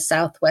in the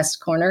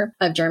southwest corner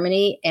of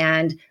Germany.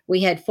 And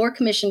we had 4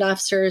 commissioned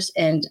officers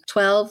and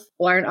 12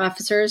 warrant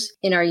officers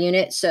in our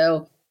unit.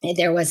 So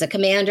there was a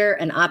commander,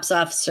 an ops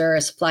officer,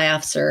 a supply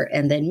officer,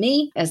 and then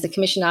me as the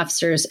commissioned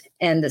officers.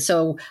 And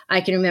so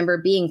I can remember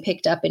being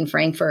picked up in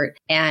Frankfurt,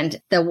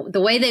 and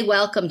the way they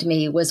welcomed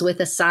me was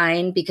with a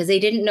sign, because they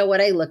didn't know what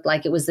I looked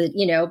like. It was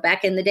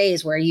back in the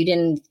days where you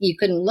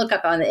couldn't look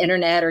up on the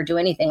internet or do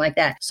anything like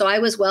that. So I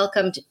was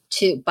welcomed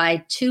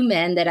by 2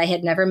 men that I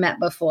had never met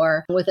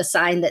before, with a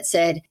sign that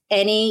said,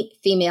 "Any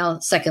female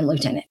second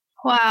lieutenant."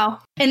 Wow.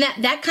 And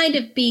that kind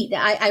of beat,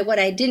 what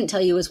I didn't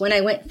tell you was when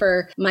I went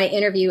for my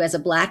interview as a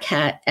black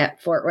hat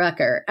at Fort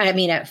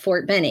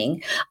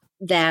Benning,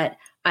 that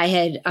I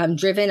had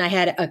driven, I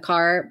had a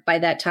car by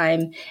that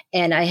time,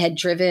 and I had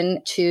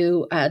driven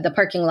to the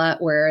parking lot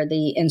where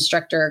the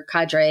instructor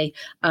cadre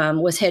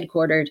was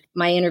headquartered.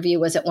 My interview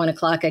was at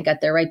 1:00. I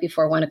got there right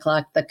before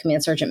 1:00. The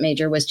command sergeant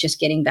major was just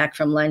getting back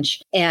from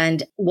lunch.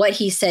 And what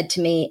he said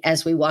to me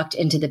as we walked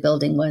into the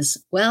building was,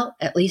 "Well,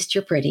 at least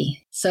you're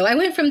pretty." So I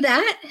went from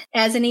that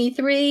as an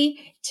E3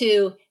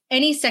 to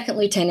any second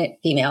lieutenant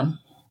female.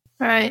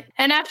 Right.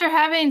 And after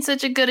having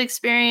such a good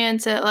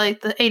experience at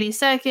like the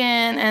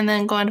 82nd and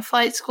then going to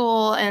flight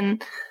school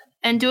and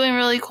doing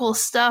really cool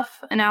stuff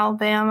in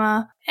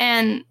Alabama,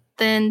 and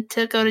then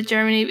to go to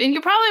Germany, and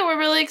you probably were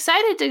really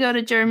excited to go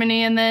to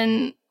Germany, and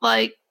then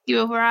like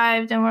you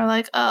arrived and were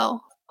like, oh,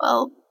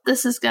 well,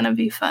 this is going to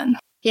be fun.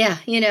 Yeah.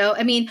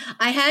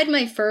 I had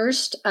my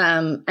first,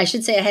 I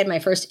had my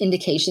first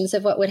indications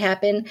of what would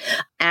happen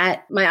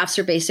at my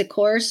officer basic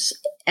course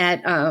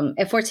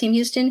at Fort Sam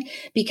Houston,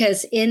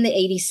 because in the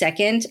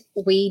 82nd,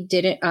 we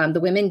didn't, the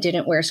women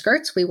didn't wear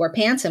skirts. We wore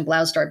pants and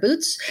bloused our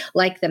boots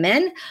like the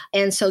men.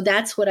 And so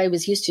that's what I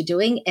was used to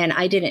doing. And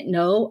I didn't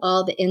know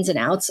all the ins and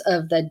outs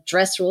of the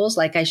dress rules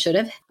like I should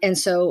have. And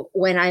so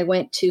when I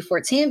went to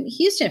Fort Sam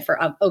Houston for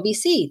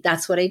OBC,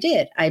 that's what I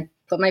did. I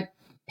put my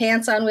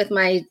pants on with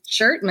my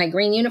shirt, my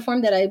green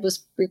uniform that I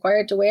was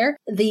required to wear.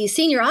 The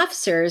senior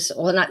officers,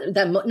 well,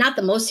 not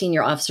the most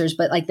senior officers,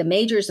 but like the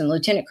majors and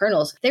lieutenant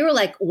colonels, they were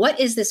like, what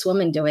is this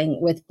woman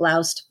doing with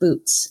bloused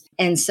boots?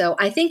 And so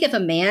I think if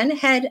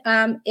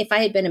I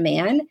had been a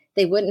man,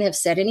 they wouldn't have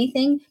said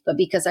anything. But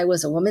because I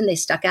was a woman, they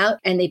stuck out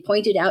and they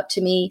pointed out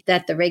to me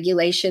that the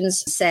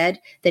regulations said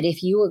that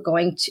if you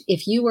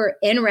were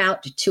en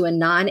route to a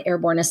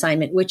non-airborne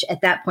assignment, which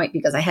at that point,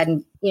 because I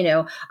hadn't,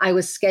 I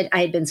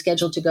had been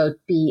scheduled to go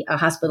be a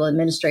hospital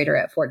administrator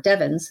at Fort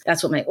Devens.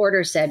 That's what my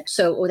order said.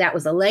 So that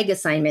was a leg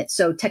assignment.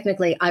 So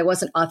technically I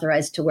wasn't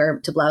authorized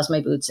to blouse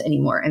my boots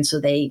anymore. And so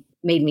they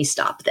made me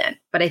stop then.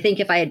 But I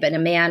think if I had been a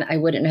man, I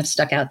wouldn't have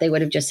stuck out. They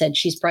would have just said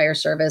she's prior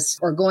service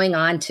or going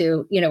on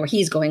to, or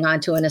he's going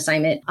on to an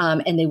assignment,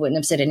 and they wouldn't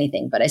have said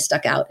anything. But I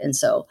stuck out. And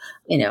so,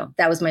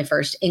 that was my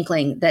first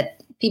inkling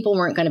that people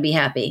weren't going to be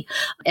happy.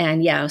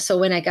 And yeah, so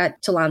when I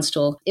got to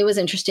Landstuhl, it was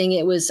interesting.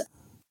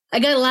 I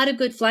got a lot of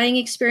good flying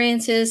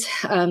experiences.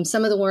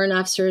 Some of the warrant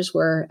officers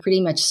were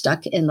pretty much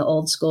stuck in the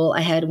old school.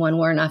 I had one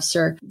warrant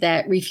officer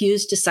that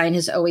refused to sign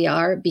his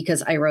OER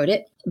because I wrote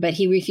it, but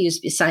he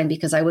refused to sign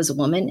because I was a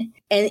woman.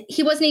 And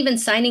he wasn't even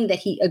signing that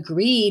he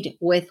agreed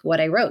with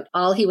what I wrote.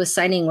 All he was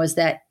signing was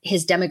that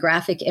his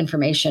demographic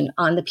information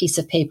on the piece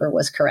of paper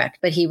was correct,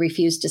 but he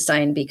refused to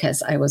sign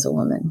because I was a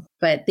woman.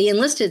 But the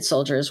enlisted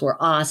soldiers were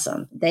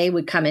awesome. They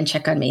would come and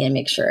check on me and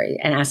make sure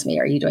and ask me,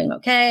 are you doing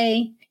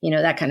okay?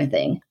 That kind of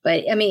thing.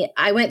 But I mean,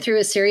 I went through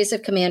a series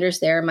of commanders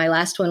there. My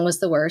last one was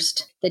the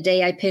worst. The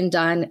day I pinned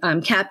on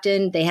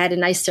captain, they had a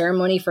nice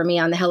ceremony for me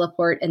on the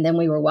heliport. And then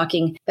we were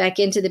walking back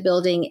into the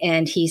building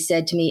and he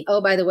said to me, oh,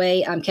 by the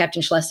way, I'm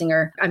Captain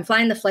Schlesinger. I'm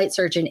flying the flight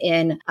surgeon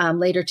in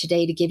later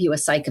today to give you a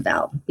psych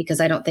eval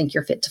because I don't think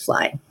you're fit to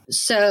fly.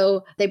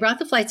 So they brought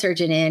the flight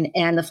surgeon in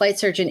and the flight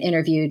surgeon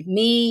interviewed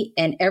me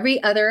and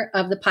every other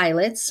of the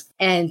pilots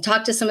and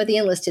talked to some of the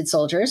enlisted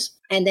soldiers.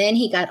 And then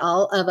he got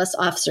all of us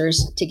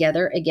officers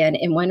together again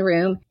in one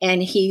room.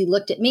 And he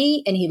looked at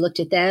me and he looked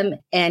at them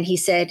and he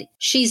said,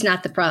 she's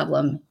not the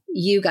problem.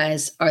 You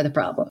guys are the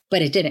problem.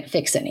 But it didn't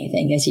fix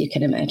anything, as you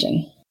can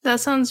imagine. That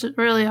sounds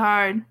really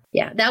hard.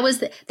 Yeah, that was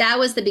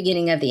the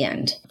beginning of the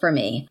end for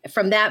me.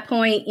 From that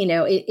point,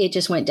 it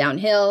just went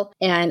downhill.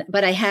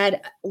 But I had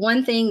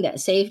one thing that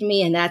saved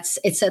me, and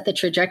it set the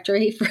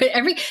trajectory for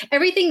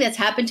everything that's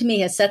happened to me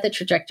has set the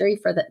trajectory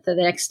for the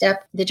next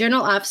step. The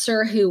general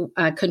officer who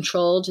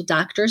controlled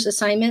doctors'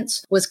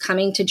 assignments was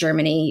coming to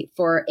Germany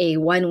for a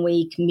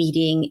 1-week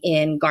meeting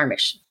in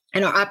Garmisch.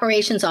 And our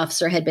operations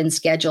officer had been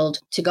scheduled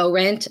to go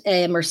rent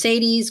a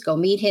Mercedes, go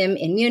meet him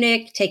in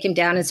Munich, take him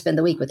down and spend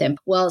the week with him.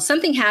 Well,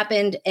 something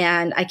happened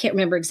and I can't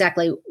remember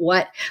exactly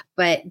what,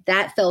 but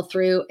that fell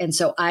through. And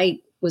so I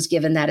was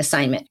given that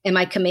assignment. And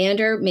my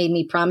commander made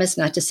me promise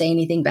not to say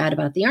anything bad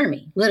about the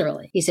Army.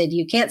 Literally. He said,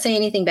 you can't say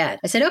anything bad.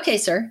 I said, okay,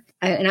 sir.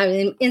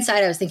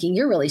 Inside I was thinking,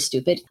 you're really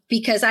stupid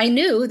because I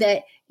knew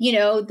that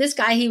this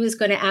guy, he was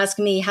going to ask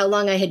me how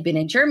long I had been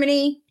in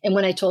Germany. And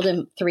when I told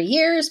him 3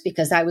 years,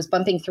 because I was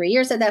bumping 3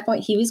 years at that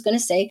point, he was going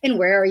to say, and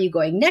where are you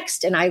going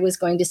next? And I was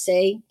going to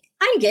say,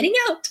 I'm getting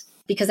out,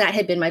 because that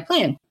had been my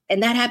plan.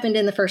 And that happened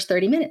in the first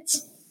 30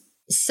 minutes.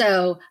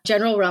 So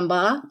General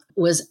Rumbaugh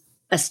was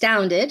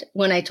astounded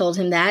when I told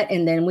him that.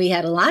 And then we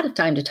had a lot of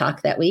time to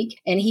talk that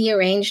week. And he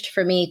arranged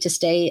for me to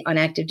stay on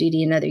active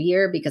duty another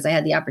year because I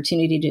had the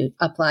opportunity to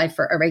apply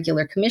for a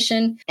regular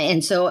commission.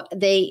 And so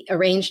they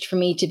arranged for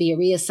me to be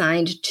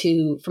reassigned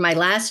for my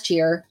last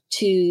year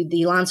to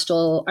the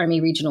Landstuhl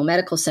Army Regional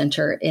Medical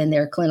Center in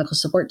their clinical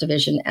support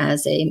division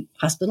as a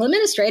hospital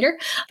administrator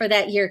for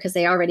that year because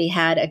they already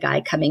had a guy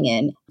coming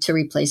in to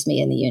replace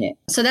me in the unit.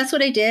 So that's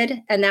what I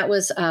did. And that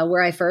was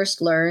where I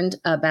first learned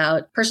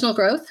about personal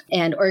growth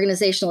and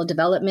organizational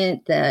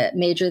development. The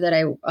major that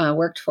I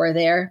worked for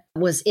there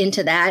was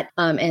into that.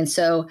 And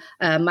so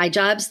my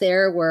jobs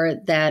there were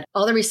that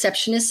all the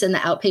receptionists in the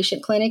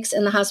outpatient clinics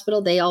in the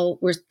hospital,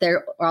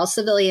 they're all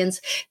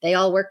civilians. They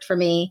all worked for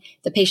me.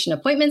 The patient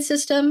appointment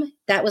system,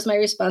 that was my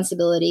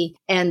responsibility.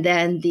 And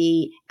then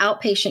the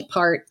outpatient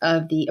part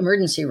of the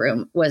emergency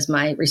room was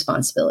my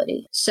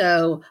responsibility.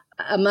 So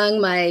among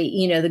my,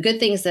 the good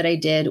things that I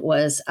did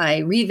was I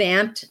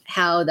revamped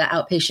how the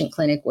outpatient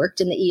clinic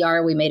worked in the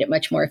ER. We made it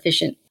much more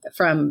efficient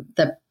from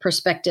the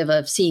perspective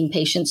of seeing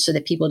patients so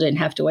that people didn't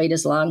have to wait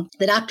as long.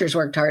 The doctors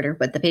worked harder,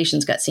 but the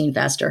patients got seen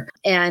faster.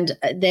 And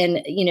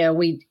then,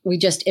 we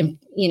just,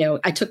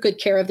 I took good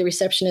care of the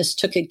receptionists,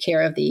 took good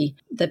care of the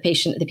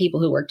patient, the people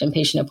who worked in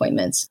patient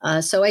appointments.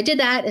 So I did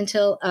that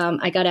until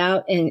I got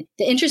out. And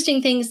the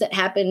interesting things that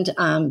happened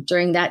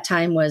during that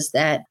time was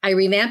that I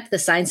revamped the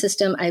sign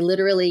system. I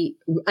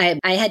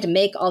had to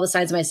make all the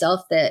signs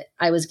myself. That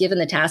I was given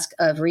the task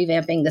of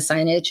revamping the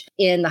signage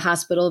in the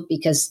hospital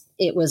because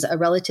it was a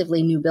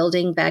relatively new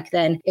building back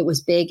then, it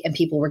was big and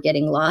people were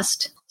getting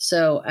lost.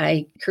 So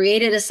I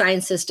created a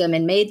sign system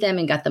and made them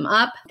and got them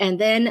up. And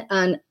then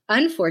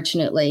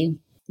unfortunately,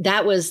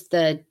 that was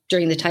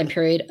during the time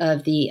period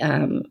of the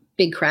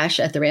big crash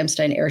at the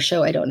Ramstein Air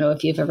Show. I don't know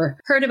if you've ever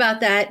heard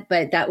about that,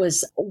 but that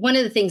was one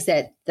of the things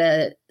that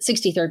the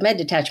 63rd Med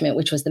Detachment,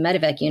 which was the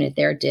medevac unit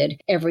there, did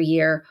every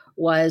year,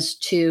 was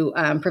to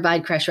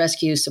provide crash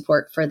rescue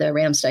support for the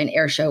Ramstein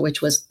Air Show,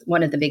 which was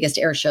one of the biggest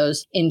air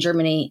shows in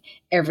Germany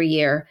every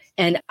year.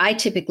 And I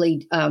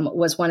typically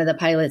was one of the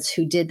pilots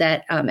who did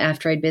that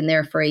after I'd been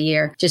there for a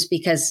year, just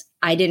because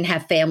I didn't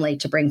have family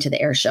to bring to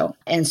the air show.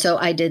 And so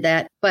I did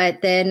that.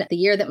 But then the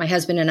year that my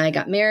husband and I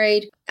got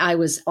married, I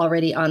was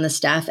already on the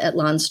staff at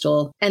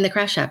Landstuhl, and the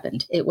crash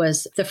happened. It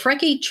was the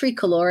Freche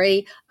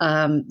Tricolore.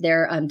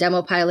 Their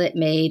demo pilot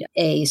made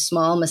a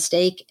small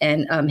mistake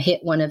and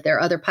hit one of their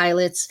other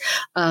pilots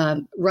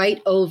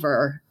right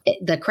over.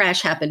 The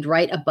crash happened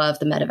right above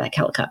the medevac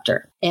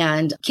helicopter.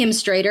 And Kim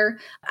Strader,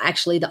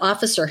 actually the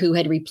officer who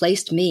had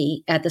replaced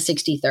me at the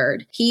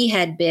 63rd, he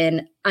had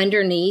been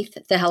underneath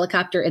the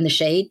helicopter in the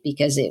shade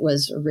because it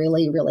was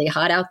really, really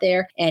hot out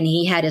there. And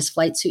he had his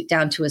flight suit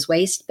down to his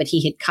waist, but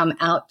he had come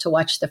out to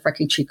watch the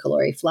Freche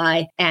Tricolore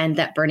fly. And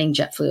that burning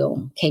jet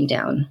fuel came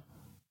down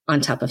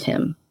on top of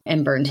him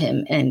and burned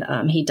him. And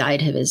he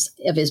died of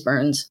his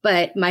burns.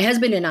 But my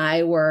husband and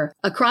I were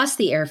across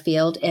the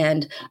airfield,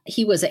 and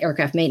he was an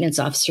aircraft maintenance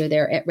officer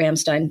there at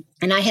Ramstein.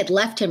 And I had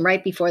left him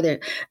right before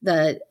the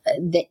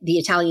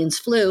Italians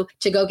flew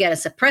to go get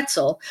us a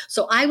pretzel.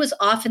 So I was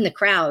off in the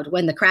crowd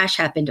when the crash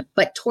happened,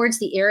 but towards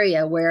the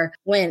area where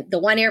when the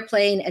one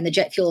airplane and the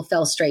jet fuel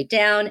fell straight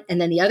down, and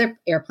then the other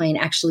airplane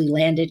actually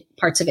landed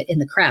parts of it in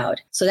the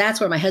crowd. So that's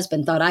where my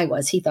husband thought I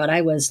was. He thought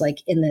I was like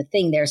in the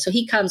thing there. So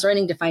he comes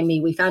running to find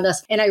me. We found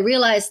us. And I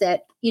realized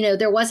that,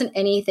 there wasn't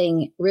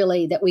anything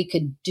really that we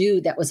could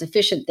do that was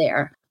efficient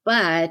there.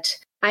 But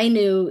I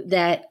knew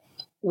that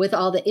with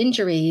all the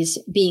injuries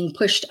being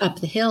pushed up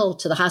the hill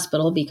to the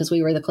hospital, because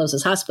we were the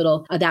closest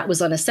hospital, that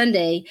was on a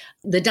Sunday,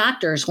 the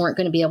doctors weren't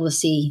going to be able to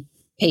see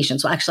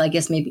patients. Well, actually, I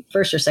guess maybe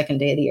first or second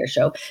day of the air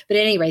show. But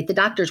at any rate, the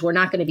doctors were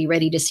not going to be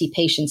ready to see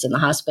patients in the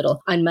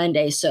hospital on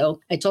Monday. So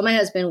I told my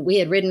husband, we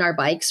had ridden our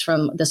bikes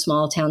from the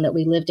small town that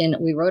we lived in.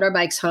 We rode our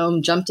bikes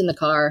home, jumped in the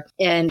car,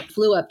 and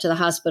flew up to the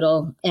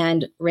hospital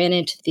and ran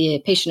into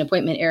the patient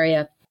appointment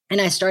area. And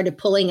I started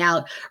pulling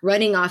out,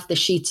 running off the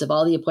sheets of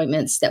all the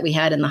appointments that we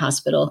had in the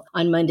hospital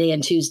on Monday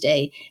and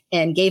Tuesday,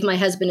 and gave my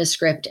husband a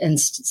script and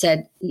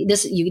said,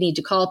 you need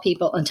to call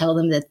people and tell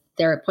them that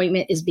their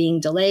appointment is being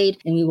delayed,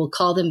 and we will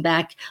call them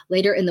back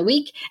later in the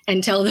week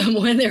and tell them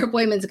when their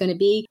appointment is going to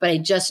be. But I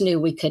just knew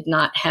we could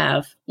not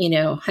have,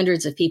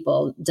 hundreds of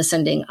people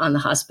descending on the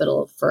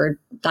hospital for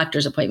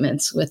doctor's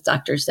appointments with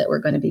doctors that were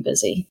going to be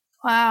busy.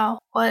 Wow,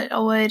 what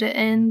a way to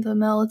end the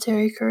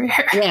military career.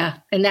 Yeah,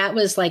 and that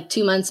was like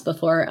 2 months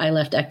before I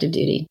left active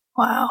duty.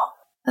 Wow,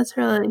 that's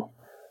really,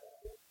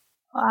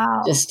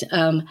 wow. Just,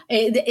 my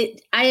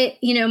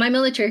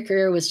military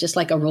career was just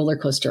like a roller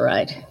coaster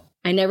ride.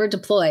 I never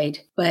deployed,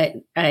 but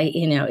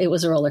it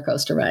was a roller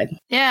coaster ride.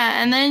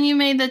 Yeah, and then you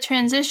made the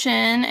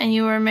transition and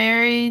you were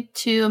married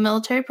to a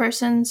military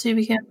person, so you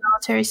became a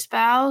military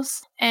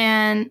spouse.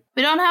 And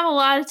we don't have a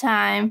lot of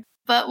time,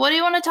 but what do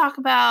you want to talk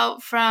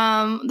about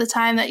from the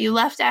time that you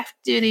left active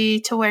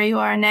duty to where you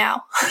are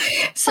now?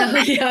 So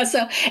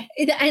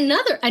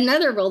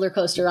another roller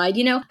coaster ride.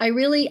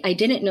 I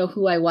didn't know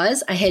who I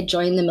was. I had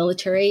joined the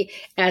military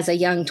as a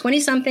young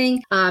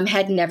 20-something,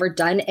 had never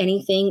done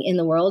anything in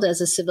the world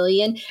as a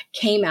civilian,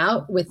 came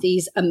out with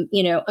these,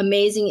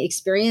 amazing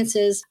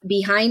experiences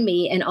behind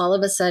me. And all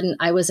of a sudden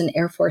I was an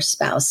Air Force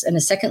spouse and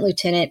a second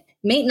lieutenant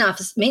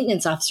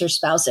maintenance officer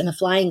spouse in a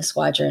flying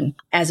squadron,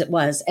 as it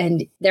was.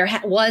 And there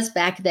was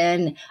back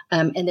then,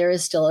 and there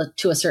is still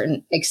to a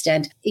certain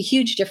extent, a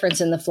huge difference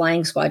in the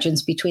flying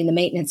squadrons between the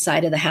maintenance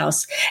side of the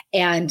house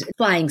and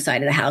flying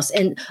side of the house.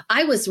 And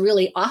I was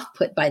really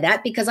off-put by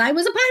that because I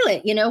was a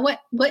pilot.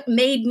 What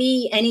made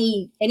me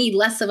any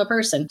less of a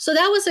person? So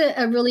that was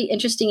a really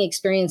interesting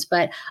experience.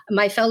 But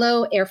my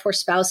fellow Air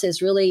Force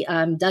spouses really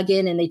dug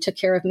in and they took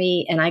care of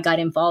me, and I got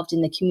involved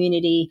in the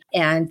community.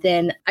 And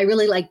then I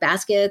really like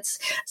baskets.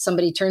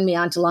 Somebody turned me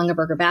on to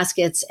Longaberger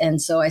baskets. And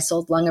so I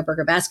sold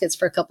Longaberger baskets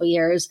for a couple of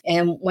years.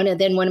 And one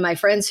of my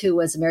friends who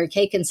was a Mary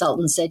Kay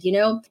consultant said,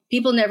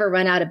 people never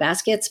run out of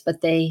baskets, but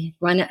they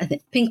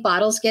pink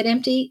bottles get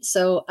empty.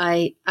 So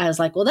I was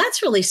like, well,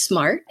 that's really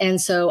smart.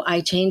 And so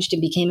I changed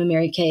and became a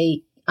Mary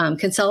Kay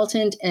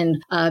consultant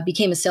and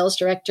became a sales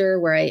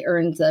director, where I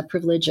earned the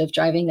privilege of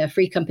driving a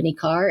free company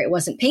car. It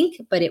wasn't pink,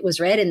 but it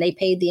was red, and they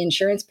paid the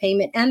insurance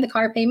payment and the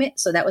car payment.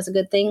 So that was a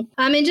good thing.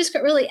 And just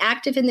got really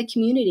active in the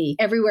community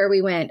everywhere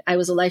we went. I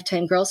was a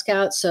lifetime Girl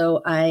Scout.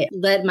 So I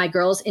led my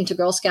girls into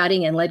Girl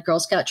Scouting and led Girl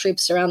Scout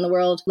troops around the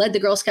world, led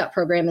the Girl Scout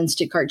program in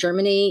Stuttgart,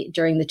 Germany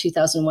during the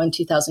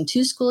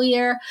 2001-2002 school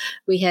year.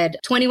 We had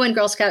 21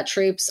 Girl Scout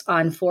troops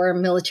on 4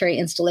 military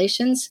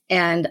installations.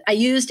 And I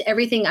used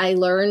everything I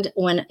learned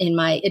in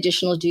my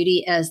additional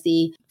duty as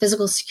the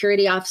physical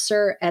security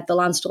officer at the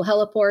Lonsdale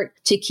Heliport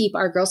to keep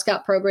our Girl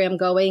Scout program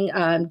going.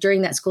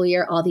 During that school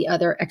year, all the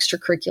other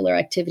extracurricular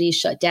activities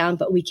shut down,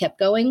 but we kept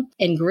going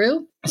and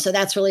grew. So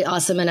that's really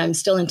awesome. And I'm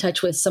still in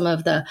touch with some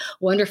of the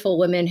wonderful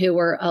women who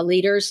were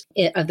leaders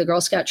of the Girl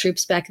Scout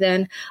troops back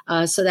then.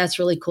 So that's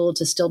really cool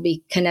to still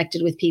be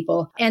connected with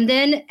people. And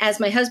then as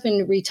my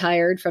husband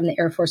retired from the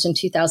Air Force in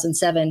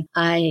 2007,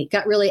 I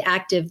got really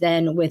active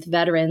then with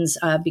veterans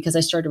because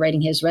I started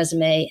writing his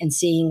resume and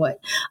seeing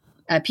what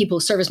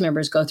service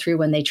members go through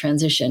when they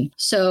transition.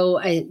 So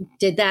I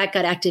did that,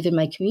 got active in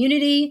my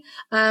community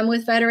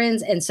with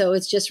veterans. And so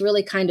it's just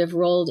really kind of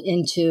rolled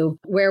into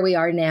where we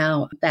are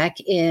now. Back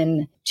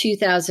in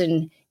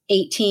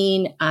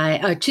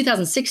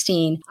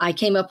 2016, I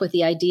came up with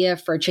the idea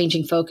for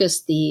Changing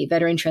Focus, the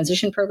veteran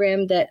transition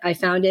program that I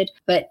founded,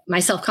 but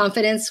my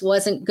self-confidence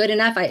wasn't good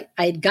enough.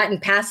 I'd gotten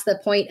past the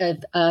point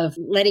of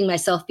letting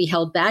myself be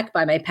held back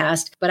by my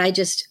past, but I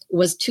just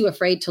was too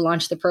afraid to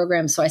launch the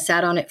program. So I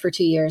sat on it for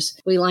 2 years.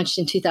 We launched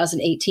in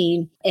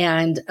 2018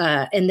 and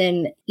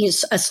then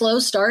a slow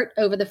start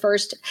over the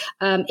first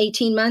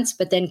 18 months,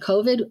 but then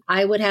COVID,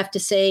 I would have to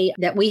say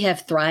that we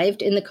have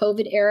thrived in the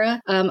COVID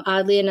era.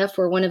 Oddly enough,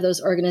 we're one of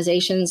those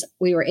organizations.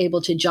 We were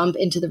able to jump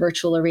into the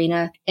virtual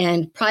arena.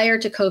 And prior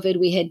to COVID,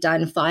 we had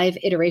done 5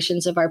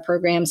 iterations of our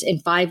programs in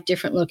 5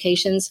 different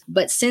locations.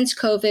 But since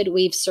COVID,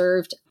 we've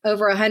served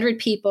over 100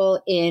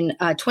 people in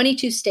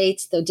 22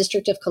 states, the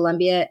District of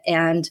Columbia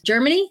and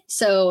Germany.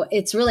 So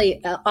it's really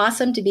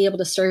awesome to be able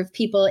to serve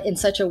people in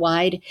such a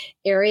wide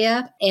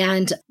area.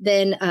 And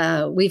then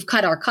we've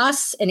cut our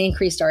costs and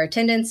increased our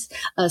attendance.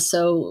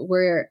 So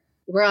we're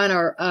on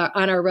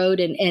our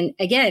road. And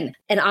again,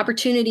 an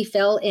opportunity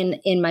fell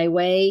in my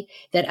way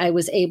that I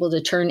was able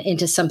to turn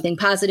into something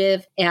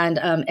positive.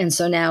 And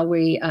so now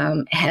we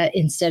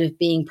instead of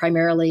being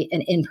primarily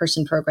an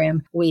in-person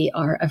program, we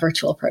are a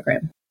virtual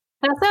program.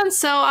 That sounds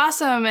so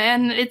awesome.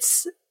 And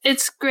it's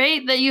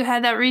great that you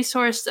had that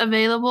resource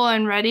available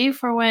and ready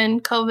for when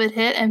COVID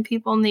hit and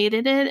people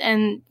needed it.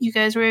 And you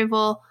guys were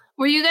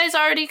you guys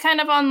already kind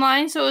of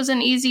online? So it was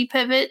an easy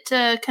pivot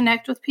to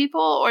connect with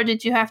people, or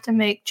did you have to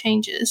make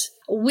changes?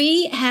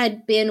 We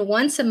had been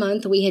once a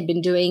month, we had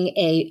been doing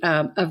a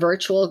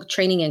virtual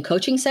training and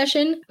coaching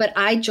session, but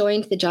I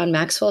joined the John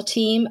Maxwell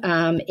team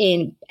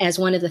as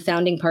one of the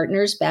founding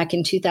partners back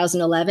in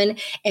 2011.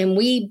 And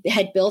we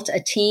had built a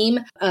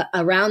team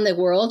around the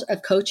world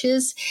of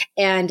coaches.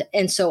 And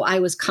so I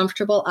was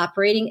comfortable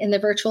operating in the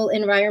virtual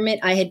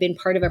environment. I had been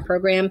part of a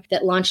program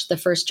that launched the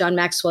first John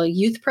Maxwell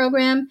Youth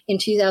Program in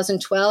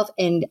 2012.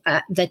 And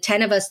the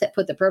 10 of us that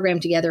put the program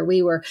together,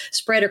 we were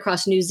spread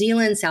across New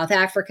Zealand, South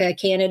Africa,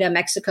 Canada,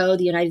 Mexico,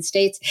 the United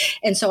States.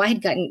 And so I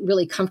had gotten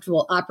really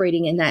comfortable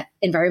operating in that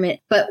environment.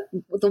 But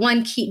the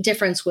one key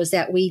difference was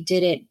that we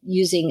did it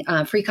using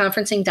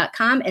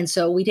freeconferencing.com. And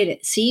so we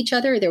didn't see each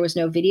other. There was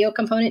no video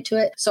component to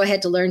it. So I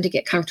had to learn to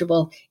get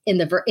comfortable in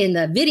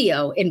the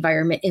video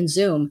environment in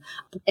Zoom.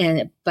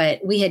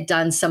 But we had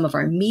done some of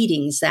our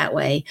meetings that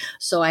way.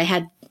 So I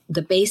had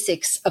the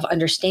basics of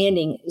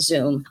understanding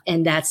Zoom.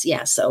 And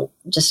so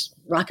just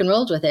rock and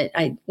rolled with it.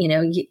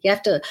 You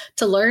have to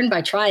learn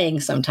by trying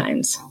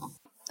sometimes.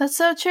 That's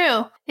so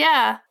true.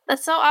 Yeah,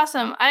 that's so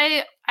awesome.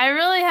 I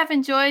really have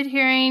enjoyed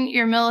hearing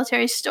your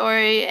military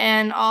story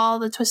and all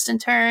the twists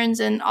and turns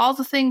and all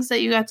the things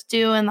that you got to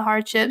do and the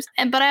hardships.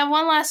 But I have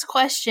one last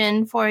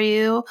question for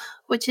you,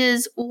 which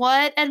is,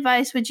 what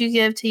advice would you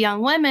give to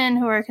young women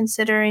who are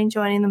considering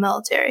joining the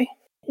military?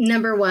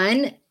 Number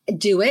 1,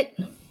 do it.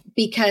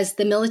 Because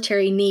the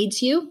military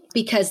needs you,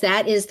 because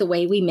that is the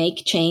way we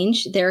make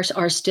change. There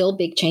are still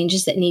big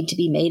changes that need to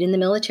be made in the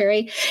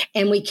military,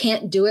 and we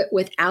can't do it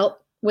without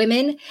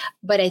women.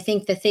 But I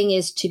think the thing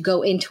is to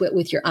go into it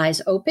with your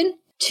eyes open,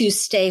 to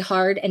stay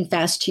hard and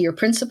fast to your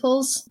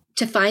principles,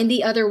 to find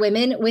the other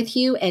women with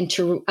you and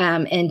to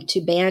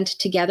band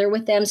together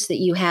with them so that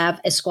you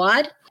have a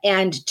squad,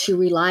 and to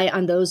rely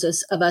on those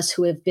of us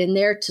who have been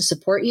there to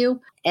support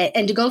you,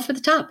 and to go for the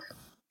top.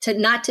 To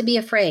not to be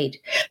afraid,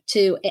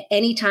 to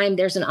anytime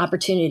there's an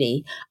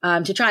opportunity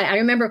to try. I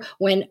remember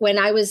when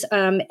I was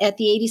at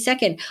the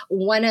 82nd,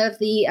 one of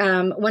the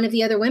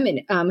other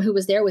women who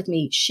was there with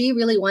me, she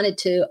really wanted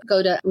to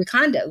go to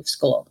Recondo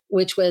School,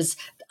 which was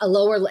a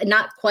lower,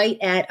 not quite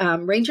at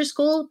Ranger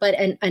School, but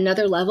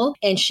another level.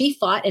 And she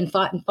fought and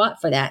fought and fought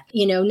for that.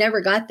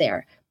 Never got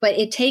there. But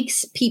it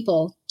takes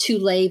people to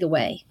lay the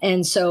way.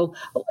 And so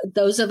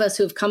those of us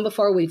who have come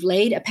before, we've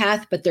laid a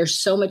path, but there's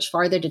so much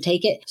farther to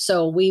take it.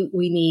 So we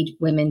need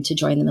women to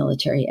join the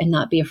military and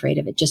not be afraid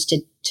of it, just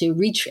to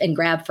reach and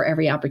grab for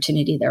every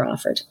opportunity they're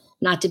offered,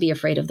 not to be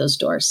afraid of those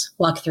doors,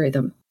 walk through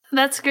them.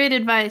 That's great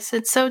advice.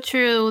 It's so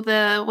true.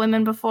 The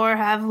women before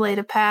have laid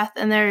a path,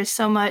 and there is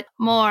so much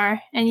more.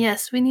 And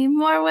yes, we need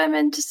more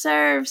women to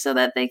serve so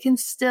that they can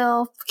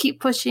still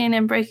keep pushing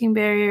and breaking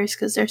barriers,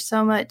 because there's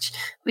so much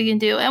we can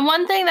do. And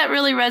one thing that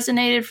really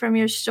resonated from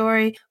your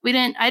story,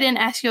 I didn't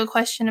ask you a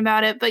question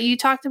about it, but you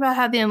talked about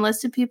how the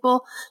enlisted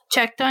people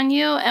checked on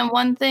you. And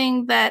one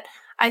thing that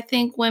I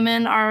think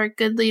women are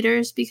good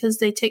leaders because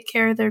they take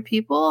care of their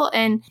people.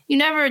 And you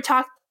never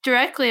talk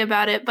directly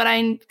about it, but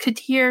I could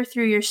hear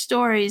through your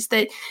stories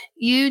that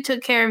you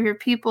took care of your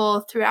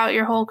people throughout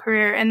your whole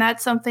career. And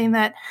that's something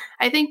that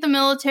I think the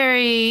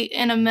military,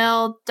 in a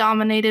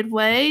male-dominated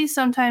way,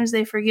 sometimes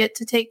they forget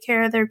to take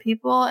care of their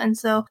people. And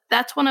so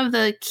that's one of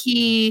the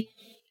key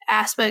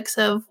aspects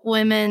of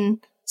women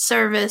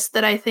service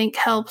that I think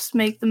helps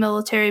make the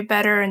military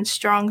better and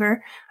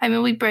stronger. I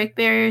mean, we break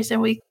barriers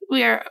and we're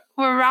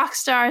rock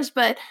stars,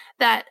 but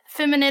that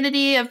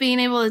femininity of being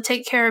able to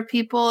take care of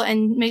people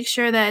and make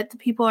sure that the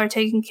people are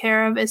taken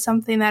care of is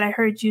something that I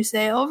heard you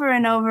say over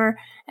and over,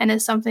 and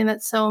is something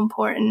that's so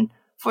important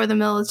for the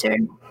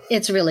military.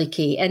 It's really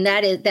key. And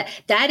that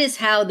is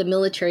how the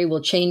military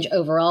will change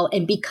overall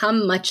and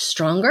become much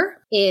stronger,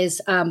 is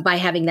by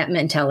having that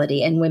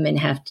mentality. And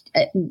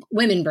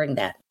women bring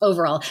that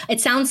overall.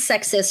 It sounds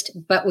sexist,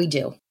 but we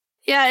do.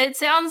 Yeah, it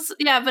sounds,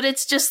 but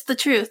it's just the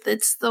truth.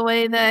 It's the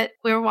way that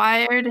we're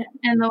wired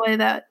and the way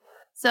that,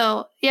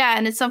 so yeah,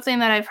 and it's something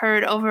that I've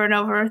heard over and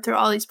over through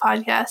all these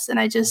podcasts. And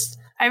I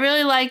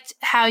really liked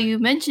how you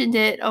mentioned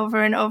it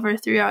over and over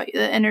throughout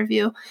the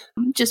interview,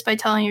 just by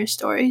telling your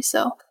story.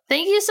 So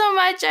thank you so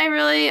much. I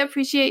really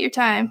appreciate your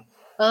time.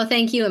 Oh,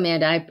 thank you,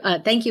 Amanda.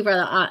 Thank you for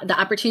the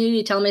opportunity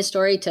to tell my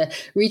story, to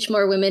reach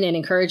more women and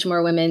encourage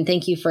more women.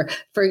 Thank you for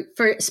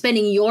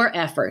spending your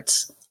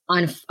efforts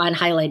on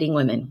highlighting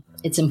women.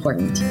 It's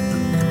important.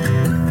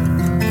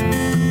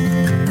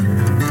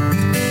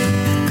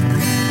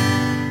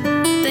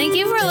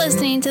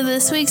 Listening to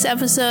this week's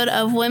episode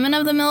of Women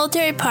of the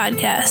Military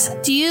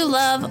Podcast. Do you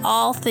love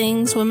all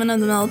things Women of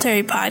the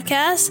Military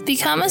Podcast?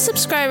 Become a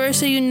subscriber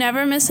so you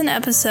never miss an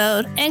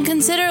episode, and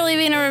consider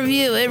leaving a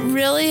review. It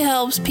really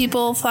helps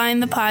people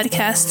find the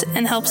podcast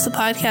and helps the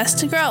podcast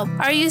to grow.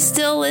 Are you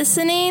still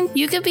listening?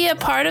 You could be a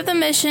part of the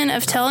mission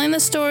of telling the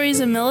stories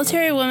of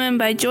military women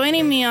by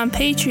joining me on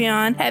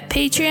Patreon at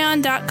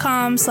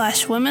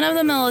patreon.com/women of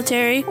the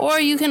military, or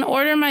you can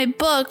order my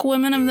book,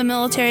 Women of the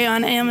Military,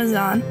 on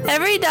Amazon.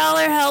 Every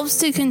dollar helps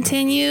to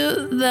continue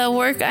the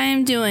work I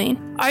am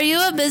doing. Are you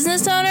a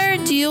business owner?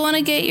 Do you want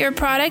to get your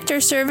product or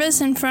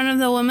service in front of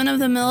the Women of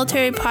the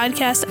Military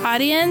Podcast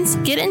audience?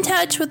 Get in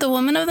touch with the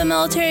Women of the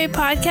Military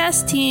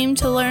Podcast team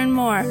to learn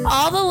more.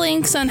 All the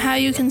links on how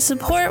you can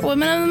support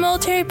Women of the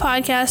Military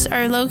Podcast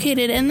are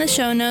located in the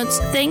show notes.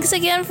 Thanks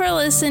again for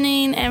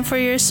listening and for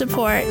your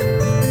support.